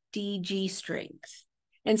 A, D, G strings.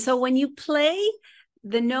 And so when you play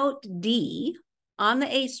the note D on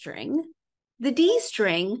the A string, the D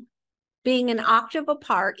string, being an octave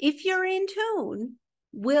apart, if you're in tune,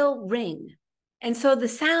 will ring. And so the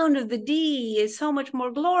sound of the D is so much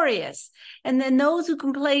more glorious. And then those who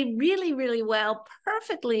can play really, really well,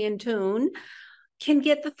 perfectly in tune, can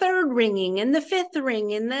get the third ringing and the fifth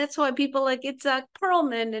ring. And that's why people like Itzhak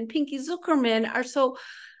Perlman and Pinky Zuckerman are so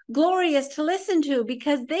glorious to listen to,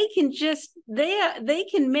 because they can just, they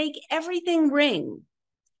can make everything ring.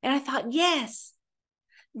 And I thought, yes,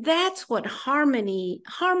 that's what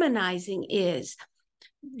harmonizing is,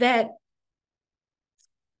 that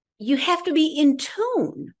you have to be in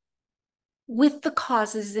tune with the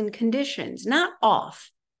causes and conditions, not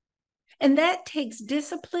off. And that takes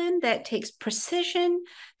discipline, that takes precision,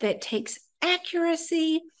 that takes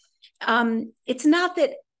accuracy. It's not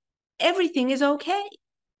that everything is okay,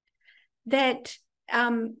 that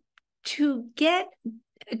to get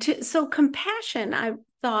to, so compassion, I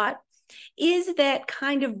thought, is that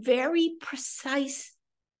kind of very precise,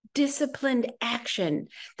 disciplined action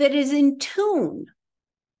that is in tune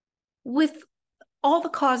with all the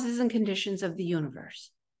causes and conditions of the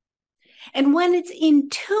universe. And when it's in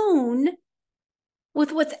tune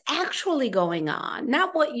with what's actually going on,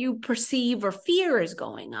 not what you perceive or fear is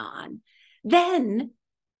going on, then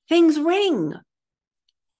things ring.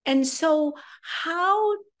 And so,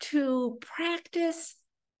 how to practice,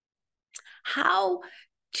 how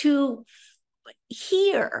to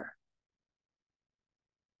hear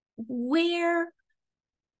where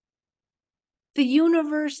the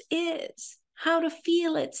universe is, how to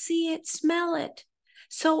feel it, see it, smell it,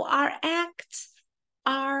 so our acts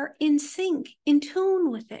are in sync, in tune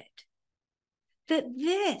with it. That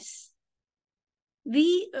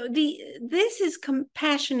this is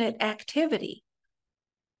compassionate activity.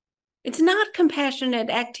 It's not compassionate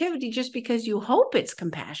activity just because you hope it's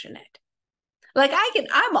compassionate. Like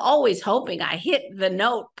I'm always hoping I hit the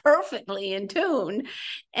note perfectly in tune.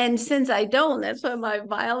 And since I don't, that's why my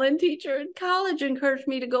violin teacher in college encouraged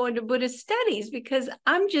me to go into Buddhist studies, because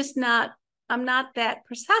I'm not that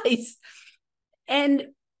precise. And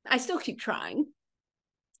I still keep trying,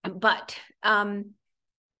 but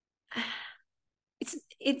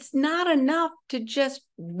it's not enough to just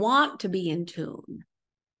want to be in tune.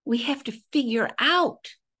 We have to figure out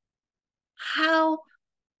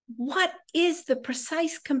what is the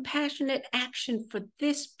precise compassionate action for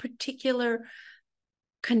this particular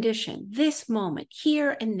condition, this moment,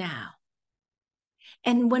 here and now.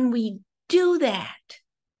 And when we do that,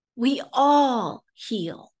 we all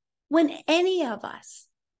heal. When any of us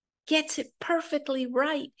gets it perfectly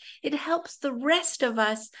right, it helps the rest of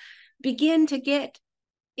us begin to get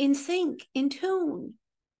in sync, in tune,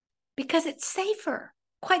 because it's safer.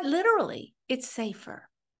 Quite literally, it's safer.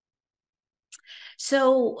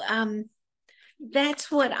 So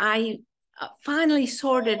that's what I finally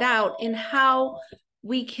sorted out in how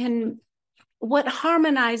we can, what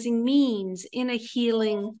harmonizing means in a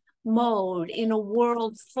healing mode, in a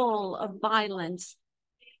world full of violence.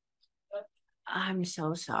 I'm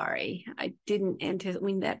so sorry. I didn't anticipate. I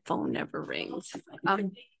mean, that phone never rings.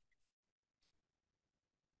 I'm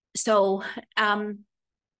sorry.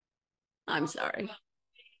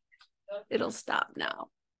 It'll stop now.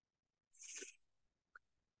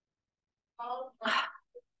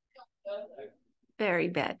 Very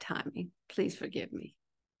bad timing. Please forgive me.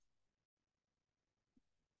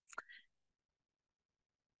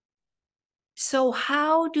 So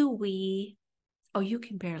how do we, oh, you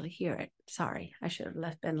can barely hear it. Sorry, I should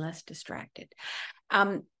have been less distracted.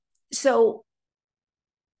 So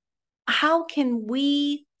how can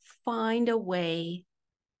we find a way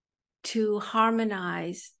to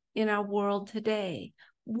harmonize in our world today?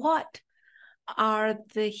 What are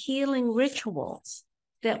the healing rituals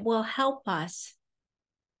that will help us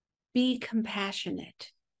be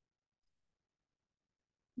compassionate?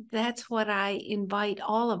 That's what I invite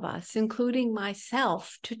all of us, including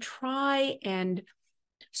myself, to try and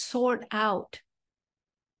sort out.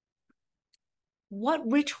 What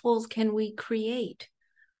rituals can we create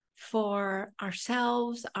for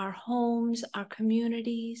ourselves, our homes, our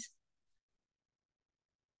communities,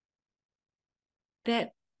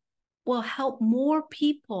 that will help more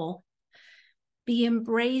people be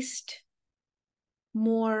embraced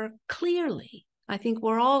more clearly? I think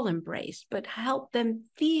we're all embraced, but help them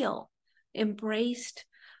feel embraced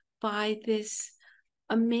by this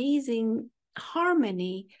amazing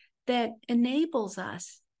harmony that enables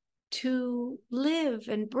us to live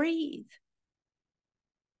and breathe,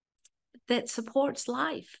 that supports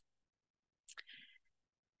life.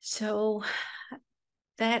 So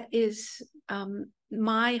that is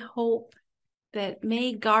my hope, that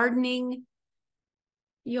may gardening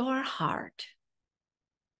your heart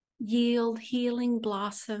yield healing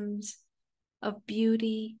blossoms of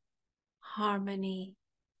beauty, harmony,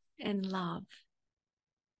 and love.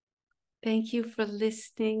 Thank you for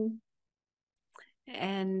listening,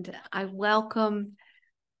 and I welcome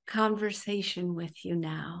conversation with you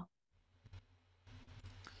now.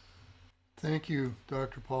 Thank you,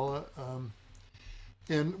 Dr. Paula.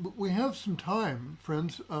 And we have some time,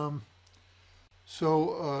 friends. There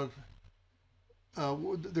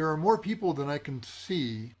are more people than I can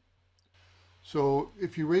see. So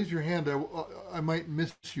if you raise your hand, I might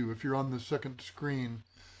miss you if you're on the second screen.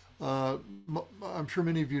 I'm sure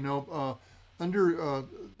many of you know, under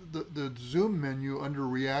the Zoom menu, under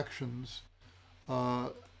reactions,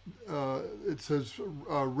 it says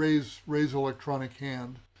raise electronic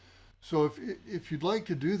hand. So if you'd like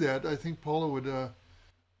to do that, I think Paula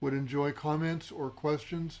would enjoy comments or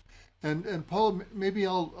questions. And Paula, maybe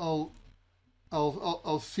I'll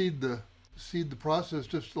seed the process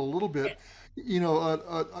just a little bit. You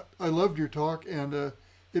know, I loved your talk, and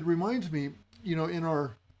it reminds me, you know, in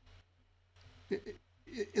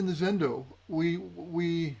the Zendo,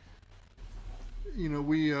 we you know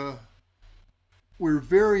we're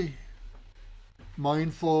very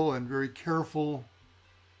mindful and very careful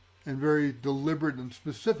and very deliberate and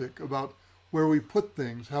specific about where we put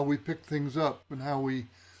things, how we pick things up, and how we,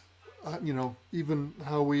 you know, even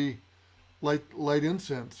how we light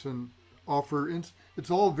incense and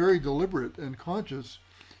it's all very deliberate and conscious,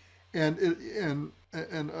 and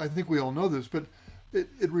and I think we all know this, but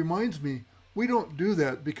it reminds me we don't do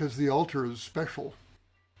that because the altar is special.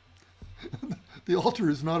 The altar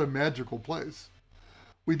is not a magical place.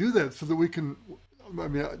 We do that so that we can. I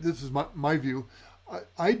mean, this is my view.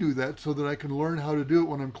 I do that so that I can learn how to do it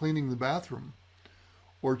when I'm cleaning the bathroom,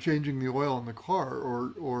 or changing the oil in the car,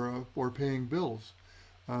 or paying bills,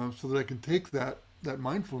 so that I can take that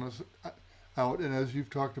mindfulness out. And as you've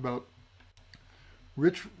talked about,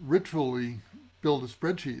 ritually build a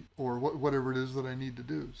spreadsheet or whatever it is that I need to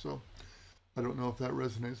do. So I don't know if that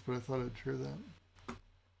resonates, but I thought I'd share that.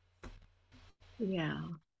 Yeah.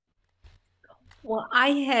 Well, I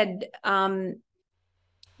had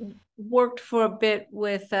worked for a bit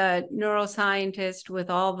with a neuroscientist with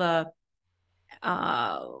all the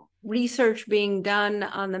research being done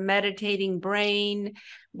on the meditating brain,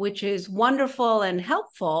 which is wonderful and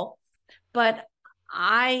helpful. But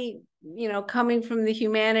I, you know, coming from the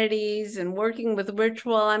humanities and working with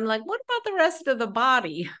ritual, I'm like, what about the rest of the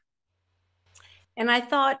body? And I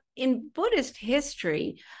thought in Buddhist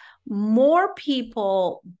history, more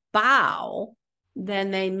people bow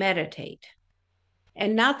than they meditate.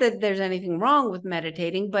 And not that there's anything wrong with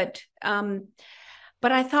meditating, but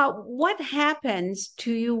I thought, what happens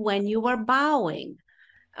to you when you are bowing?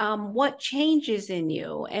 What changes in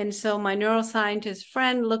you? And so my neuroscientist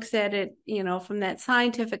friend looks at it, you know, from that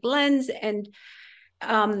scientific lens. And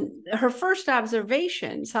her first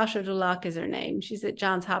observation, Sasha Dulac is her name. She's at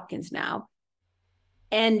Johns Hopkins now.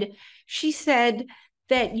 And she said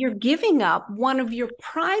that you're giving up one of your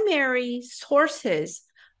primary sources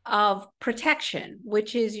of protection,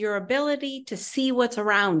 which is your ability to see what's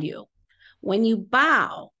around you. When you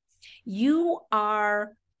bow,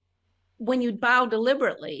 when you bow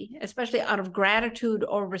deliberately, especially out of gratitude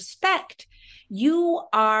or respect, you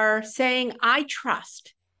are saying, I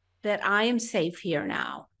trust that I am safe here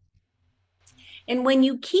now. And when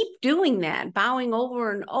you keep doing that, bowing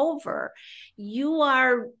over and over, you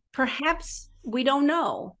are perhaps, we don't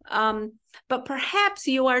know, but perhaps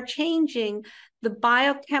you are changing the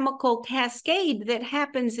biochemical cascade that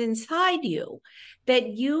happens inside you, that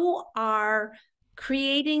you are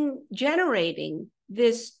generating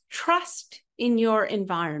this trust in your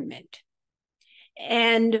environment.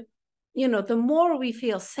 And, you know, the more we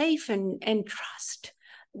feel safe and trust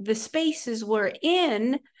the spaces we're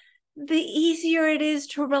in, the easier it is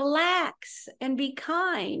to relax and be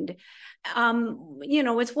kind. You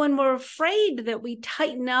know, it's when we're afraid that we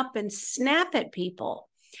tighten up and snap at people.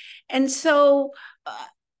 And so,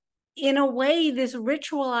 in a way, this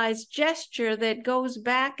ritualized gesture that goes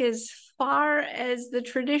back as far as the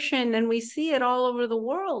tradition, and we see it all over the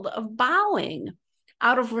world, of bowing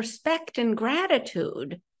out of respect and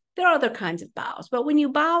gratitude. There are other kinds of bows, but when you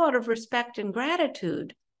bow out of respect and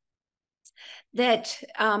gratitude, that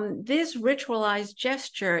this ritualized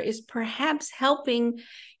gesture is perhaps helping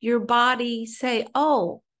your body say,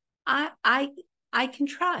 oh, I can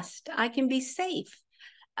trust, I can be safe.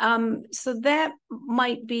 So that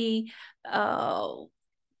might be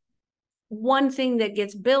one thing that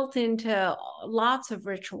gets built into lots of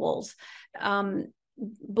rituals,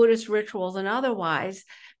 Buddhist rituals and otherwise,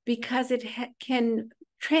 because it can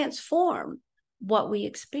transform what we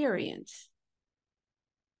experience.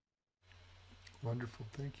 Wonderful,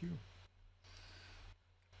 thank you.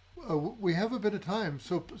 We have a bit of time,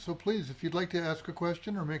 so please, if you'd like to ask a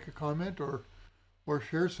question or make a comment or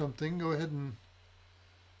share something, go ahead and.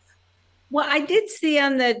 Well, I did see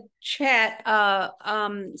on the chat,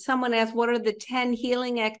 someone asked, what are the 10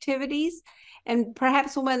 healing activities? And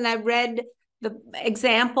perhaps when I read the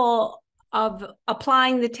example of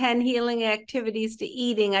applying the 10 healing activities to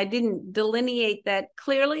eating, I didn't delineate that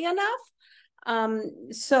clearly enough.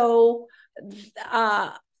 So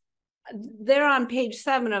they're on page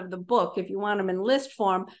 7 of the book if you want them in list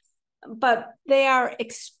form, but they are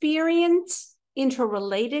experience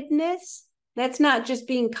interrelatedness. That's not just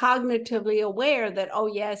being cognitively aware that, oh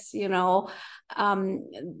yes, the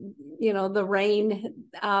rain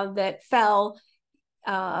that fell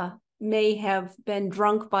may have been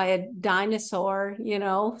drunk by a dinosaur,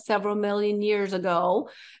 several million years ago,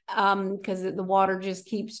 because the water just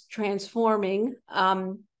keeps transforming.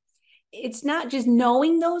 It's not just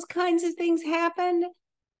knowing those kinds of things happen,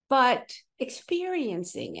 but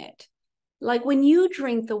experiencing it. Like when you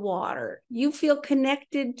drink the water, you feel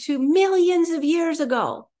connected to millions of years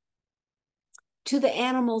ago, to the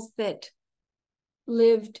animals that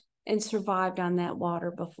lived and survived on that water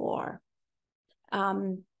before.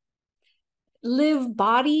 Live,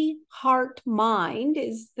 body, heart, mind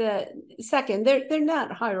is the second. They're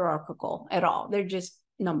not hierarchical at all. They're just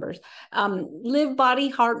numbers. Live, body,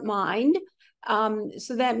 heart, mind.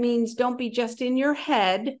 So that means don't be just in your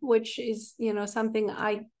head, which is, something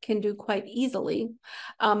I can do quite easily.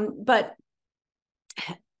 But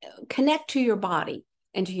connect to your body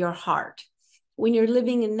and to your heart. When you're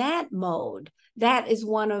living in that mode, that is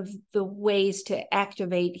one of the ways to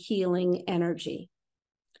activate healing energy.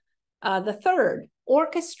 The third,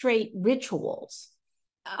 orchestrate rituals.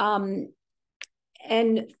 And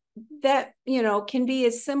that, can be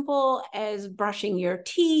as simple as brushing your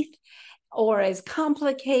teeth, or as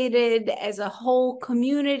complicated as a whole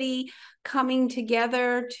community coming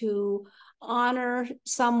together to honor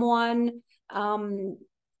someone,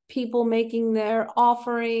 people making their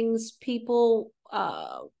offerings, people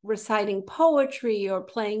reciting poetry or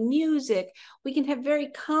playing music. We can have very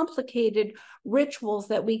complicated rituals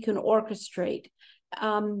that we can orchestrate.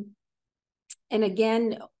 And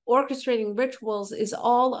again, orchestrating rituals is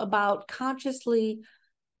all about consciously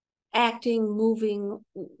acting, moving,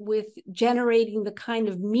 with generating the kind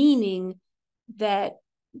of meaning that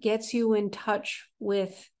gets you in touch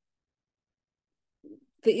with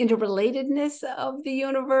the interrelatedness of the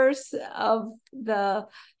universe, of the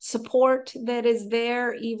support that is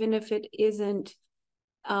there, even if it isn't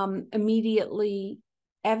immediately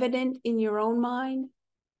evident in your own mind.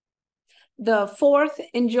 The fourth,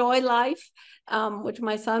 enjoy life, which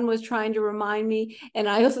my son was trying to remind me. And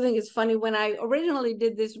I also think it's funny, when I originally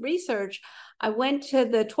did this research, I went to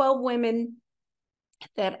the 12 women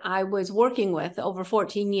that I was working with over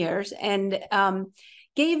 14 years and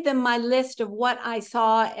gave them my list of what I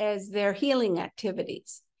saw as their healing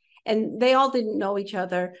activities. And they all didn't know each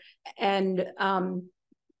other. And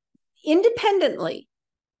independently,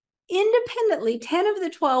 10 of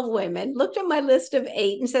the 12 women looked at my list of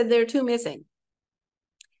 8 and said, there are 2 missing.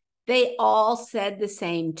 They all said the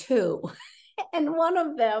same 2. And one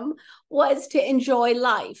of them was to enjoy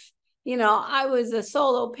life. I was a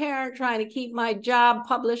solo parent trying to keep my job,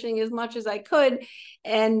 publishing as much as I could.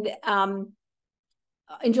 And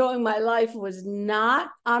enjoying my life was not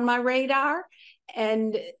on my radar.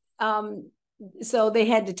 And so they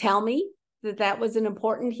had to tell me that was an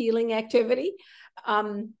important healing activity.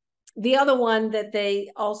 The other one that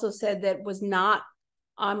they also said that was not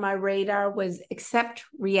on my radar was accept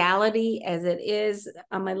reality as it is.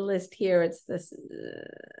 On my list here, it's this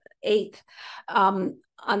 8th on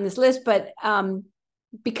this list, but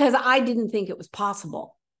because I didn't think it was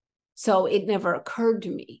possible. So it never occurred to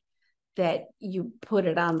me that you put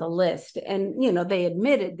it on the list. And, they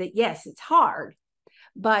admitted that, yes, it's hard,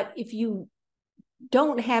 but if you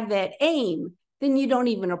don't have that aim, then you don't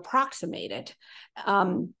even approximate it.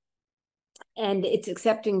 And it's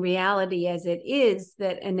accepting reality as it is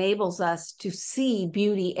that enables us to see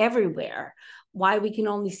beauty everywhere. Why we can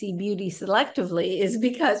only see beauty selectively is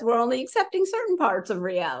because we're only accepting certain parts of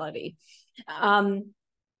reality. 5th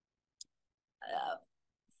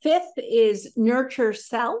is nurture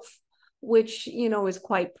self, which, is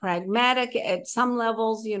quite pragmatic at some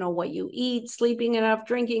levels, what you eat, sleeping enough,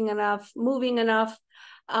 drinking enough, moving enough,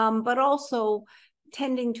 but also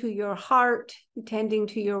tending to your heart, tending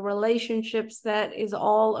to your relationships. That is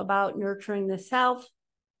all about nurturing the self.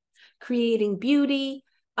 Creating beauty,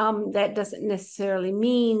 that doesn't necessarily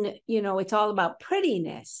mean, it's all about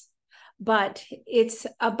prettiness, but it's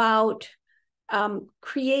about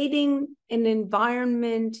creating an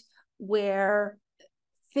environment where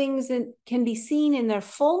things can be seen in their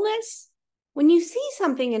fullness. When you see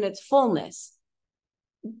something in its fullness,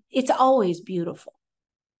 it's always beautiful.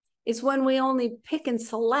 It's when we only pick and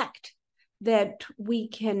select that we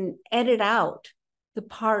can edit out the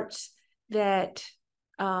parts that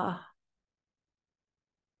are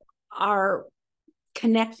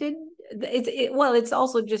connected. It's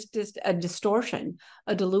also just a distortion,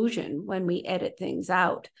 a delusion when we edit things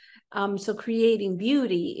out. So creating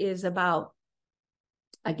beauty is about,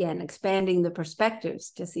 again, expanding the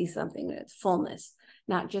perspectives to see something in its fullness,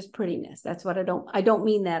 not just prettiness. That's what I don't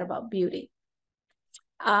mean that about beauty.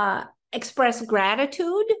 Express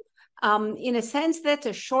gratitude. In a sense, that's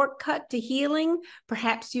a shortcut to healing.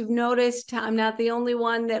 Perhaps you've noticed, I'm not the only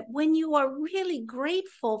one, that when you are really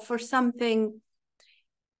grateful for something,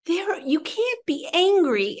 you can't be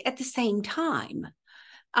angry at the same time.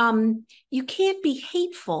 You can't be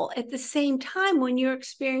hateful at the same time when you're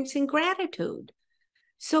experiencing gratitude.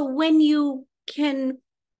 So when you can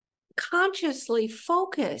consciously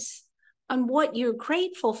focus on what you're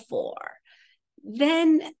grateful for,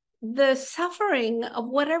 then the suffering of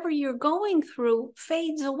whatever you're going through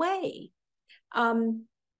fades away. Then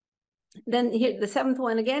here, the seventh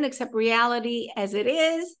one again, accept reality as it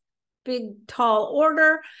is, big, tall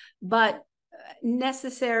order, but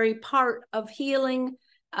necessary part of healing,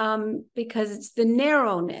 because it's the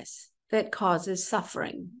narrowness that causes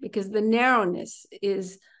suffering, because the narrowness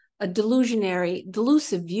is a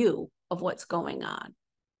delusive view of what's going on.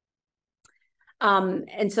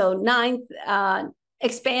 And so ninth,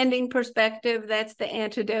 expanding perspective, that's the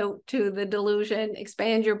antidote to the delusion.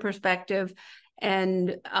 Expand your perspective.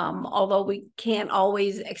 And although we can't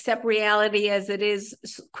always accept reality as it is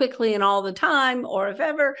quickly and all the time, or if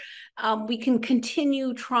ever, we can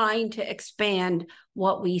continue trying to expand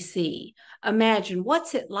what we see. Imagine,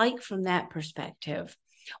 what's it like from that perspective?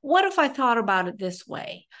 What if I thought about it this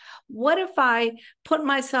way? What if I put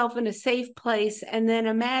myself in a safe place and then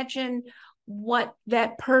imagine what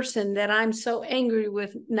that person that I'm so angry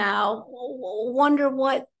with now, wonder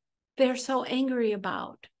what they're so angry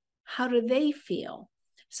about? How do they feel?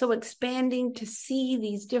 So expanding to see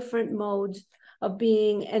these different modes of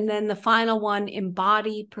being. And then the final one,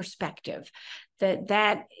 embody perspective.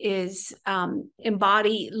 That is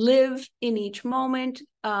embody, live in each moment,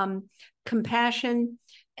 compassion.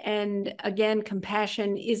 And again,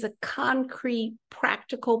 compassion is a concrete,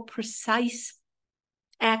 practical, precise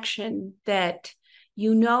action that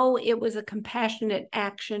you know it was a compassionate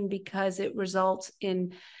action because it results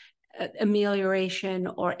in amelioration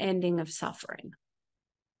or ending of suffering.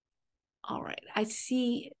 All right, I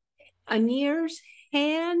see Anir's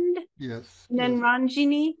hand. Yes. And then yes.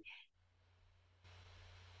 Ranjini.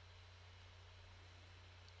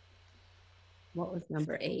 What was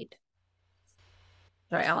number 8?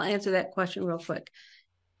 Sorry, I'll answer that question real quick.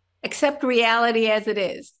 Accept reality as it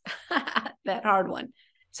is. That hard one.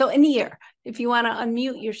 So Anir, if you want to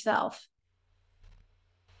unmute yourself.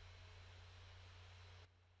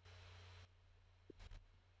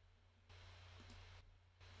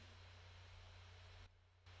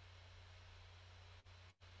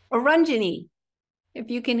 Or Ranjini, if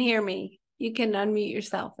you can hear me, you can unmute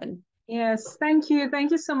yourself. And yes, thank you.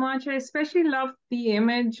 Thank you so much. I especially love the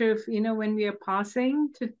image of, when we are passing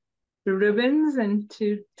to the ribbons and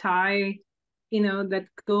to tie, that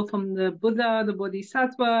go from the Buddha, the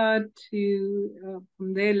Bodhisattva, to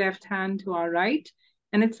from their left hand to our right.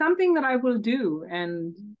 And it's something that I will do.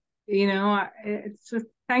 And, it's just,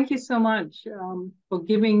 thank you so much for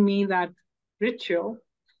giving me that ritual.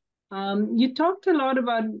 You talked a lot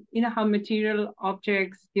about, how material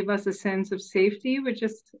objects give us a sense of safety, which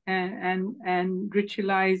is and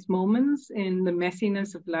ritualized moments in the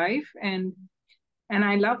messiness of life, and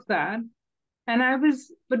I love that.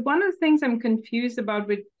 But one of the things I'm confused about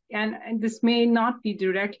and this may not be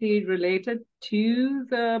directly related to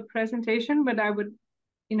the presentation, but I would,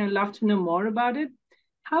 love to know more about it.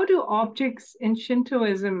 How do objects in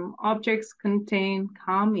Shintoism, objects contain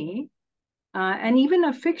kami? And even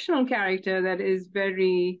a fictional character that is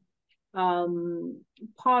very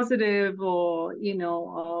positive or,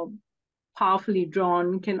 powerfully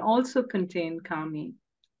drawn can also contain kami.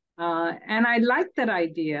 And I like that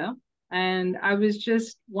idea. And I was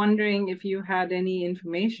just wondering if you had any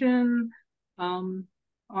information or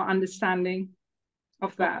understanding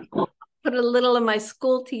of that. put a little of my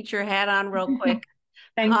school teacher hat on real quick.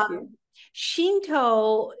 Thank you.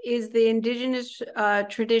 Shinto is the indigenous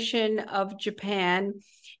tradition of Japan.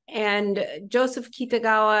 And Joseph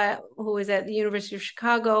Kitagawa, who is at the University of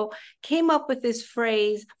Chicago, came up with this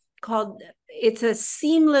phrase called, it's a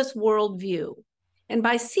seamless worldview. And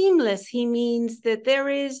by seamless, he means that there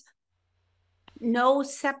is no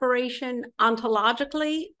separation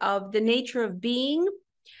ontologically of the nature of being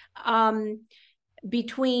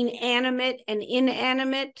between animate and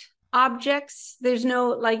inanimate objects. There's no,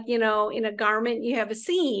 like, in a garment, you have a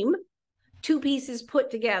seam, two pieces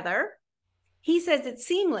put together. He says it's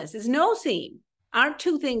seamless. There's no seam. Aren't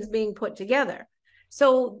two things being put together.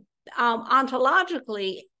 So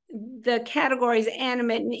ontologically, the categories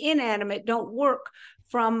animate and inanimate don't work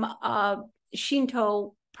from a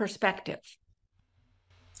Shinto perspective.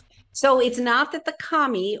 So it's not that the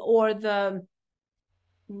kami or the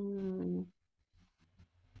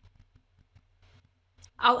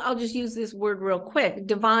I'll just use this word real quick,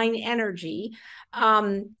 divine energy,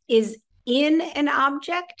 is in an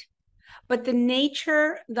object, but the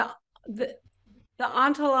nature, the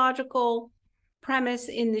ontological premise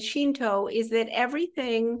in the Shinto is that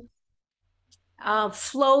everything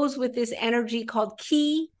flows with this energy called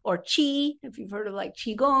ki or chi, if you've heard of like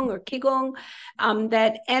qigong or qigong,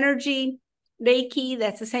 that energy, reiki,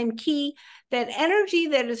 that's the same ki, that energy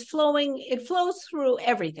that is flowing, it flows through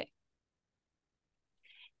everything.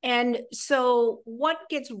 And so what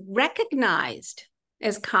gets recognized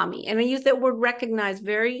as kami, and I use that word recognize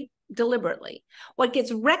very deliberately, what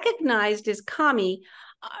gets recognized as kami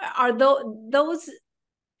are those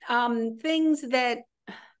things that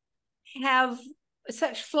have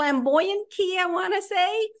such flamboyant ki, I want to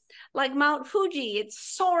say, like Mount Fuji, it's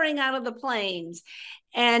soaring out of the plains,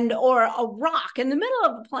 and or a rock in the middle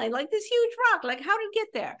of the plain, like this huge rock, like how did it get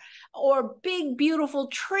there? Or big, beautiful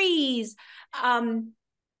trees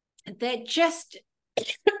that just,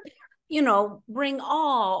 you know, bring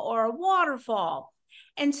awe, or a waterfall.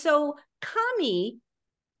 And so kami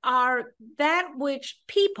are that which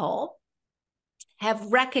people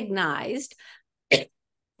have recognized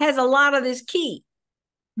has a lot of this ki.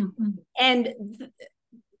 Mm-hmm. And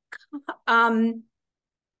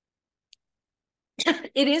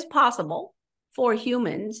it is possible for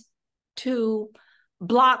humans to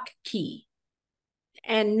block ki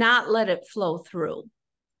and not let it flow through.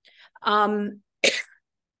 And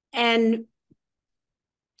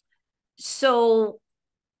so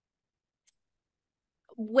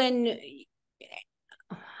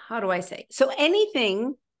how do I say? So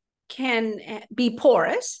anything can be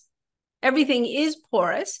porous. Everything is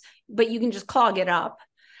porous, but you can just clog it up.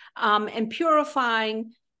 And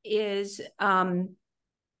purifying is,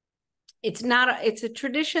 it's a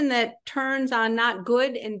tradition that turns on not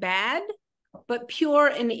good and bad, but pure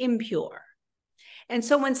and impure. And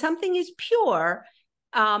so when something is pure,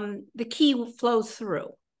 the ki flows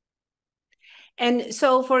through. And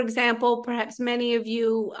so, for example, perhaps many of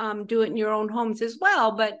you do it in your own homes as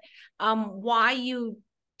well, but why you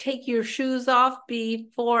take your shoes off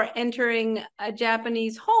before entering a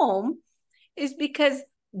Japanese home is because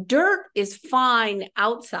dirt is fine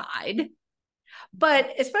outside, but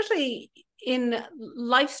especially in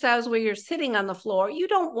lifestyles where you're sitting on the floor, you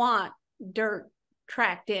don't want dirt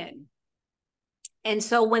tracked in. And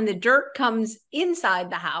so when the dirt comes inside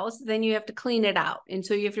the house, then you have to clean it out. And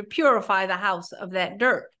so you have to purify the house of that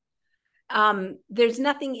dirt. There's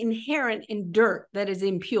nothing inherent in dirt that is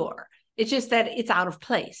impure. It's just that it's out of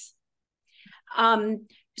place.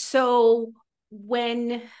 So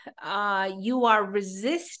when you are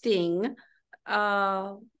resisting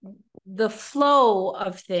the flow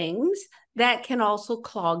of things, that can also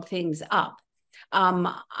clog things up.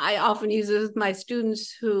 I often use this with my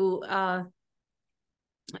students who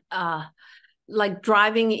like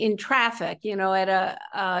driving in traffic, you know, at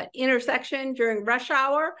a intersection during rush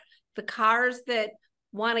hour, the cars that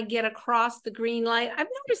want to get across the green light. I've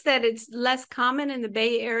noticed that it's less common in the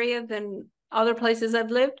Bay Area than other places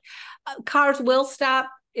I've lived. Cars will stop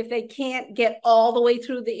if they can't get all the way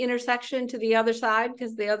through the intersection to the other side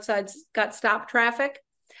because the other side's got stop traffic.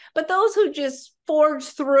 But those who just forge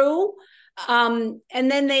through, and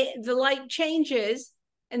then the light changes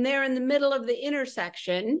and they're in the middle of the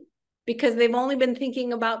intersection because they've only been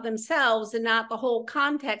thinking about themselves and not the whole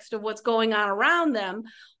context of what's going on around them.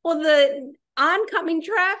 Well, the oncoming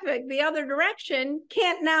traffic, the other direction,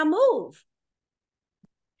 can't now move.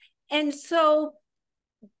 And so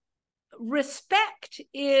respect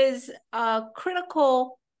is a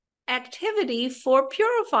critical activity for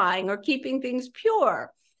purifying or keeping things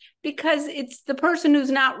pure, because it's the person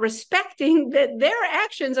who's not respecting that their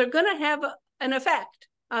actions are going to have an effect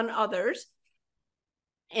on others,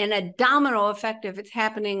 and a domino effect if it's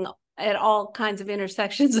happening at all kinds of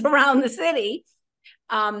intersections around the city.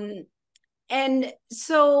 And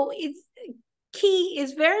so ki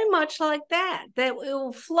is very much like that it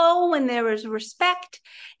will flow when there is respect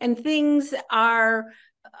and things are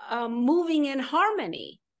moving in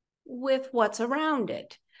harmony with what's around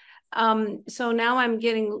it. So now I'm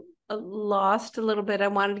getting lost a little bit. I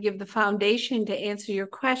wanted to give the foundation to answer your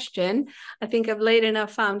question. I think I've laid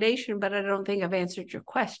enough foundation, but I don't think I've answered your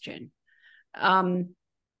question.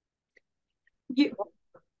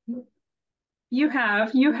 You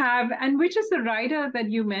have, and which is the writer that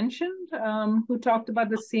you mentioned who talked about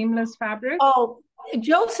the seamless fabric? Oh,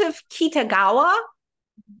 Joseph Kitagawa.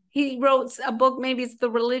 He wrote a book, maybe it's The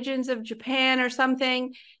Religions of Japan or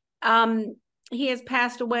something. He has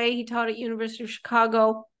passed away. He taught at University of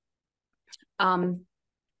Chicago. But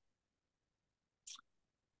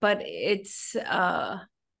it's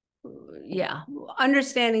yeah,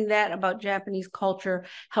 understanding that about Japanese culture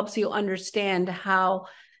helps you understand how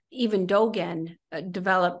even Dogen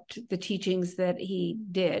developed the teachings that he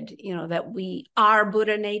did, that we are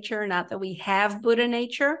Buddha nature, not that we have Buddha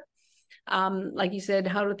nature. Like you said,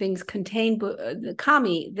 how do things contain the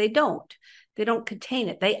kami? They don't contain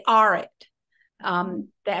it. They are it. The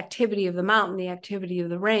activity of the mountain, the activity of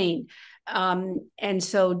the rain. And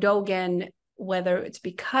so Dogen, whether it's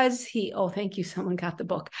because thank you, someone got the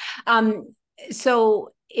book. So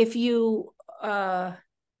if you, I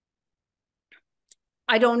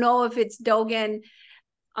don't know if it's Dogen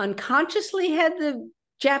unconsciously had the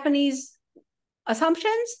Japanese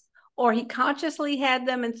assumptions, or he consciously had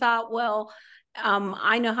them and thought, well,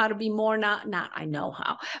 I know how to be more I know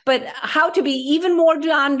how, but how to be even more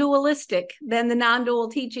non-dualistic than the non-dual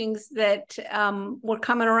teachings that were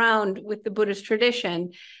coming around with the Buddhist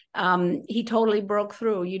tradition. He totally broke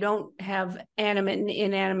through. You don't have animate and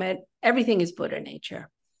inanimate. Everything is Buddha nature.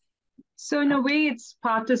 So in a way, it's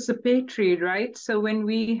participatory, right? So when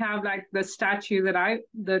we have like the statue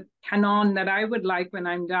the canon that I would like when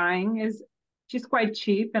I'm dying she's quite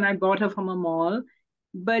cheap, and I bought her from a mall.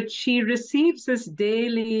 But she receives this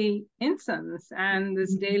daily incense and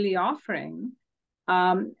this daily offering.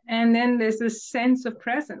 And then there's this sense of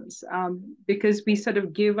presence because we sort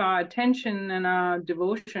of give our attention and our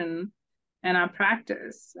devotion and our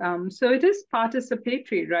practice. So it is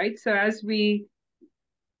participatory, right? So as we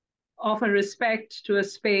offer respect to a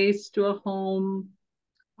space, to a home,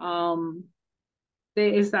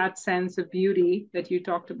 there is that sense of beauty that you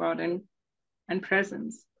talked about and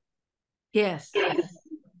presence. Yes. At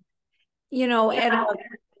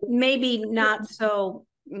maybe not so,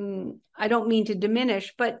 I don't mean to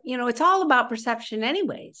diminish, but, it's all about perception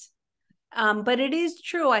anyways. But it is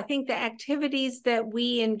true. I think the activities that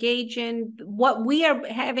we engage in, what we are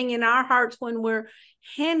having in our hearts when we're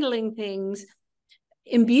handling things,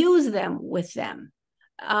 imbues them with them.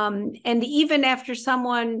 And even after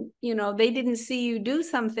someone, they didn't see you do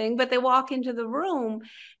something, but they walk into the room,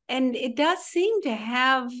 and it does seem to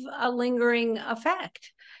have a lingering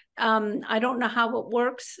effect. I don't know how it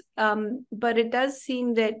works, but it does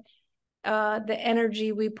seem that the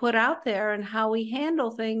energy we put out there and how we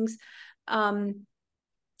handle things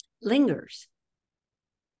lingers.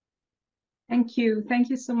 Thank you. Thank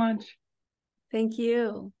you so much. Thank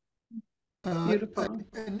you. Beautiful.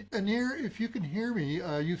 And Anir, if you can hear me,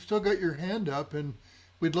 you've still got your hand up, and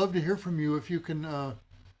we'd love to hear from you if you can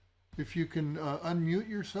unmute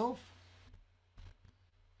yourself,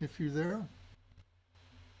 if you're there.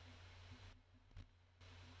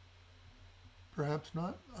 Perhaps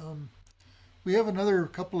not. We have another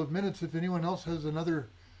couple of minutes. If anyone else has another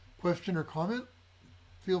question or comment,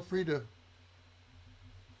 feel free to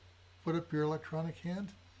put up your electronic hand.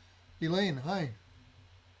 Elaine, hi.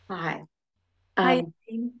 Hi. Hi.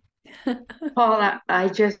 Paula, I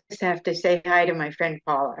just have to say hi to my friend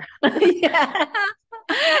Paula. Yeah.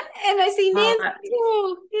 And I see Nancy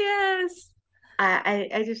too. Yes.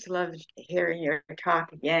 I just love hearing your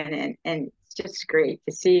talk again, and it's just great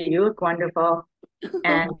to see you. You look wonderful.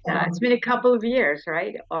 And it's been a couple of years,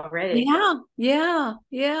 right, already. Yeah.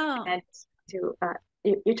 And to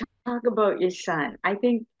you talk about your son. I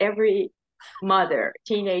think every mother,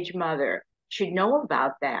 teenage mother, should know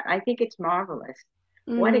about that. I think it's marvelous.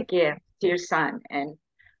 What a gift to your son. And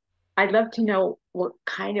I'd love to know what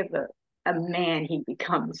kind of a man he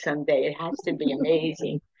becomes someday. It has to be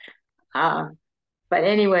amazing. But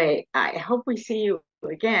anyway, I hope we see you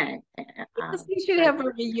again. We should have a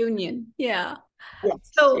reunion. Yeah. Yes,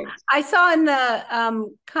 so yes. I saw in the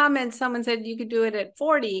comments, someone said you could do it at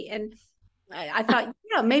 40. And I thought,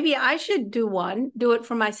 yeah, maybe I should do it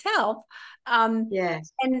for myself.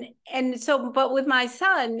 Yes. And so, but with my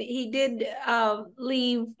son, he did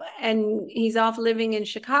leave, and he's off living in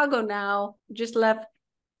Chicago now, just left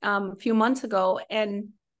a few months ago. And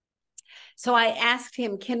so I asked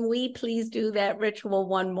him, can we please do that ritual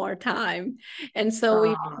one more time? And so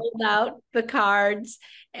we pulled out the cards,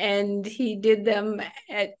 and he did them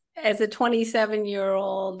as a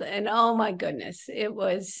 27-year-old. And oh my goodness, it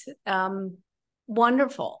was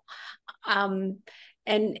wonderful. And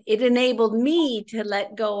it enabled me to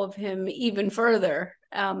let go of him even further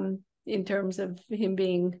in terms of him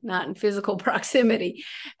being not in physical proximity.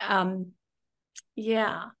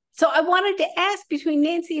 Yeah. So I wanted to ask, between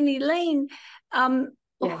Nancy and Elaine,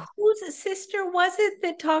 Yes. whose sister was it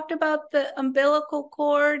that talked about the umbilical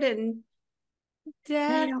cord and I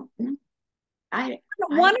death? don't know.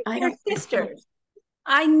 One of your sisters.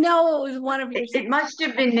 I know it was one of your sisters. It must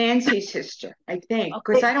have been Nancy's sister, I think,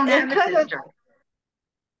 because I don't have a sister.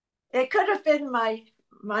 It could have been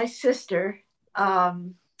my sister.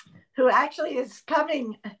 who actually is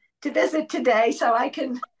coming to visit today, so I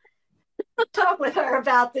can talk with her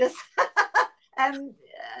about this. And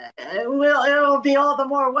it'll be all the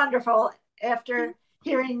more wonderful after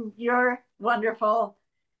hearing your wonderful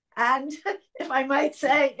and, if I might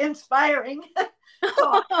say, inspiring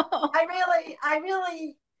talk. I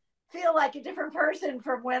really feel like a different person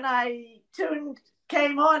from when I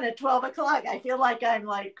came on at 12 o'clock. I feel like I'm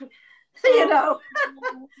like, you know,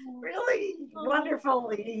 really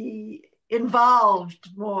wonderfully involved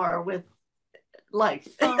more with life.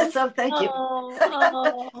 So thank you.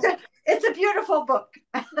 It's a beautiful book.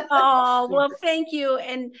 Oh, well, thank you.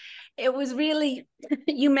 And it was really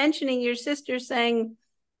you mentioning your sister saying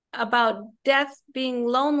about death being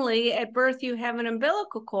lonely. At birth, you have an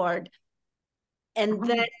umbilical cord. And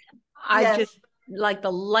then I Yes. just, like,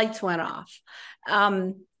 the lights went off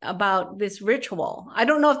about this ritual. I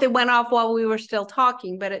don't know if they went off while we were still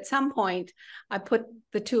talking, but at some point I put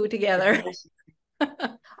the two together.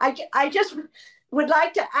 I just would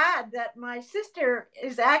like to add that my sister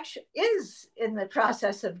is in the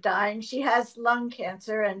process of dying. She has lung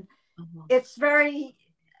cancer, and it's very,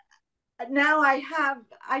 now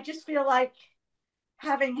I just feel like,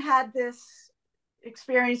 having had this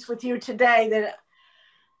experience with you today, that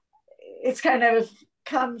it's kind of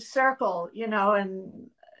come circle, you know, and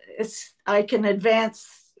I can advance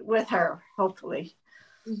with her, hopefully,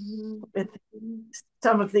 with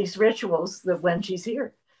some of these rituals that when she's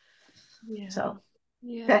here. Yeah. So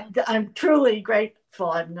yeah. I'm truly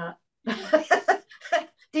grateful. I'm not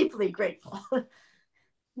deeply grateful.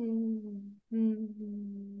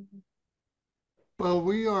 Well,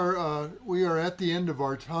 we are at the end of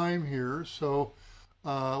our time here. So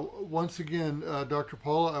once again, Dr.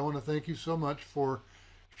 Paula, I want to thank you so much for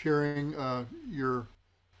sharing your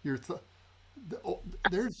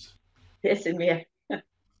there's Yes, and me.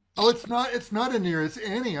 oh, it's not Anir, it's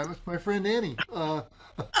Annie. It's my friend Annie. Oh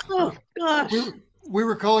gosh. We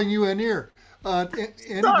were calling you Anir.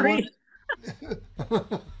 Annie, Sorry.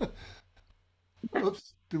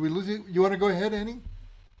 Oops, did we lose you? You want to go ahead, Annie?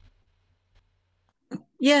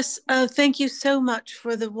 Yes, thank you so much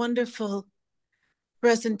for the wonderful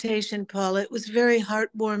presentation, Paula. It was very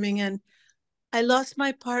heartwarming, and I lost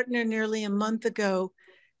my partner nearly a month ago,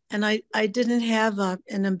 and I didn't have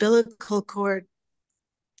an umbilical cord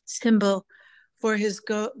symbol for his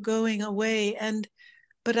going away,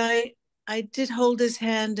 but I did hold his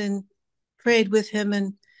hand and prayed with him,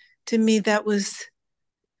 and to me it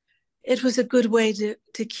was a good way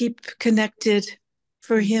to keep connected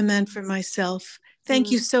for him and for myself.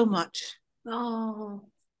 Thank you so much. Oh.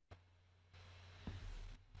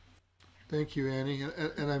 Thank you, Annie,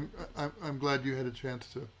 and I'm glad you had a chance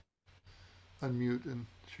to unmute and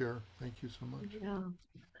share. Thank you so much. Yeah.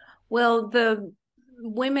 Well, the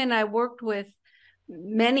women I worked with,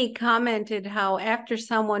 many commented how after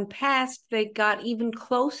someone passed, they got even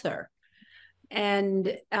closer.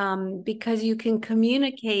 And because you can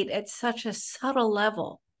communicate at such a subtle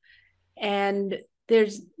level, and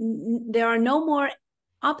there are no more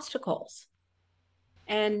obstacles.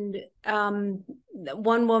 And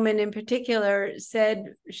one woman in particular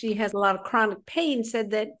said, she has a lot of chronic pain,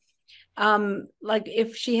 said that like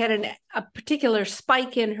if she had a particular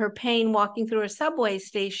spike in her pain walking through a subway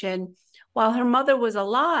station while her mother was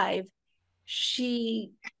alive,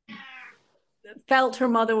 she felt her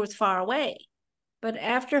mother was far away. But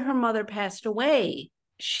after her mother passed away,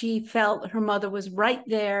 she felt her mother was right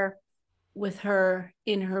there with her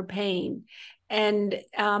in her pain. And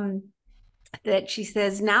that she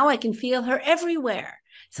says, now I can feel her everywhere.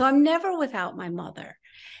 So I'm never without my mother.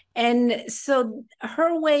 And so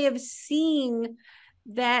her way of seeing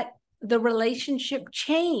that the relationship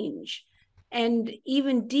change and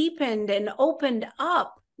even deepened and opened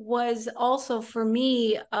up was also for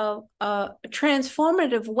me a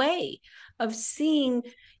transformative way of seeing,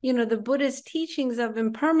 you know, the Buddhist teachings of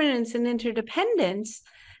impermanence and interdependence,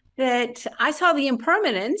 that I saw the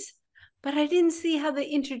impermanence, but I didn't see how the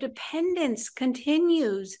interdependence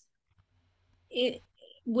continues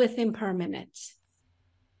with impermanence.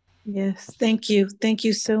 Yes, thank you. Thank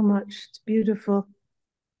you so much. It's beautiful.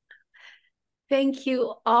 Thank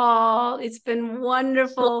you all. It's been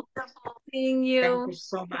wonderful seeing you. Thank you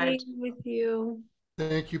so much. Being with you.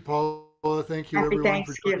 Thank you, Paula. Thank you, Happy everyone,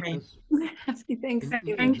 for joining Thanksgiving. us. Happy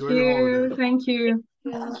Thanksgiving. Thank Enjoy your you. holiday. Thank you.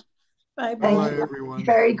 Bye Thank bye. Bye, you. everyone.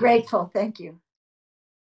 Very grateful. Thank you.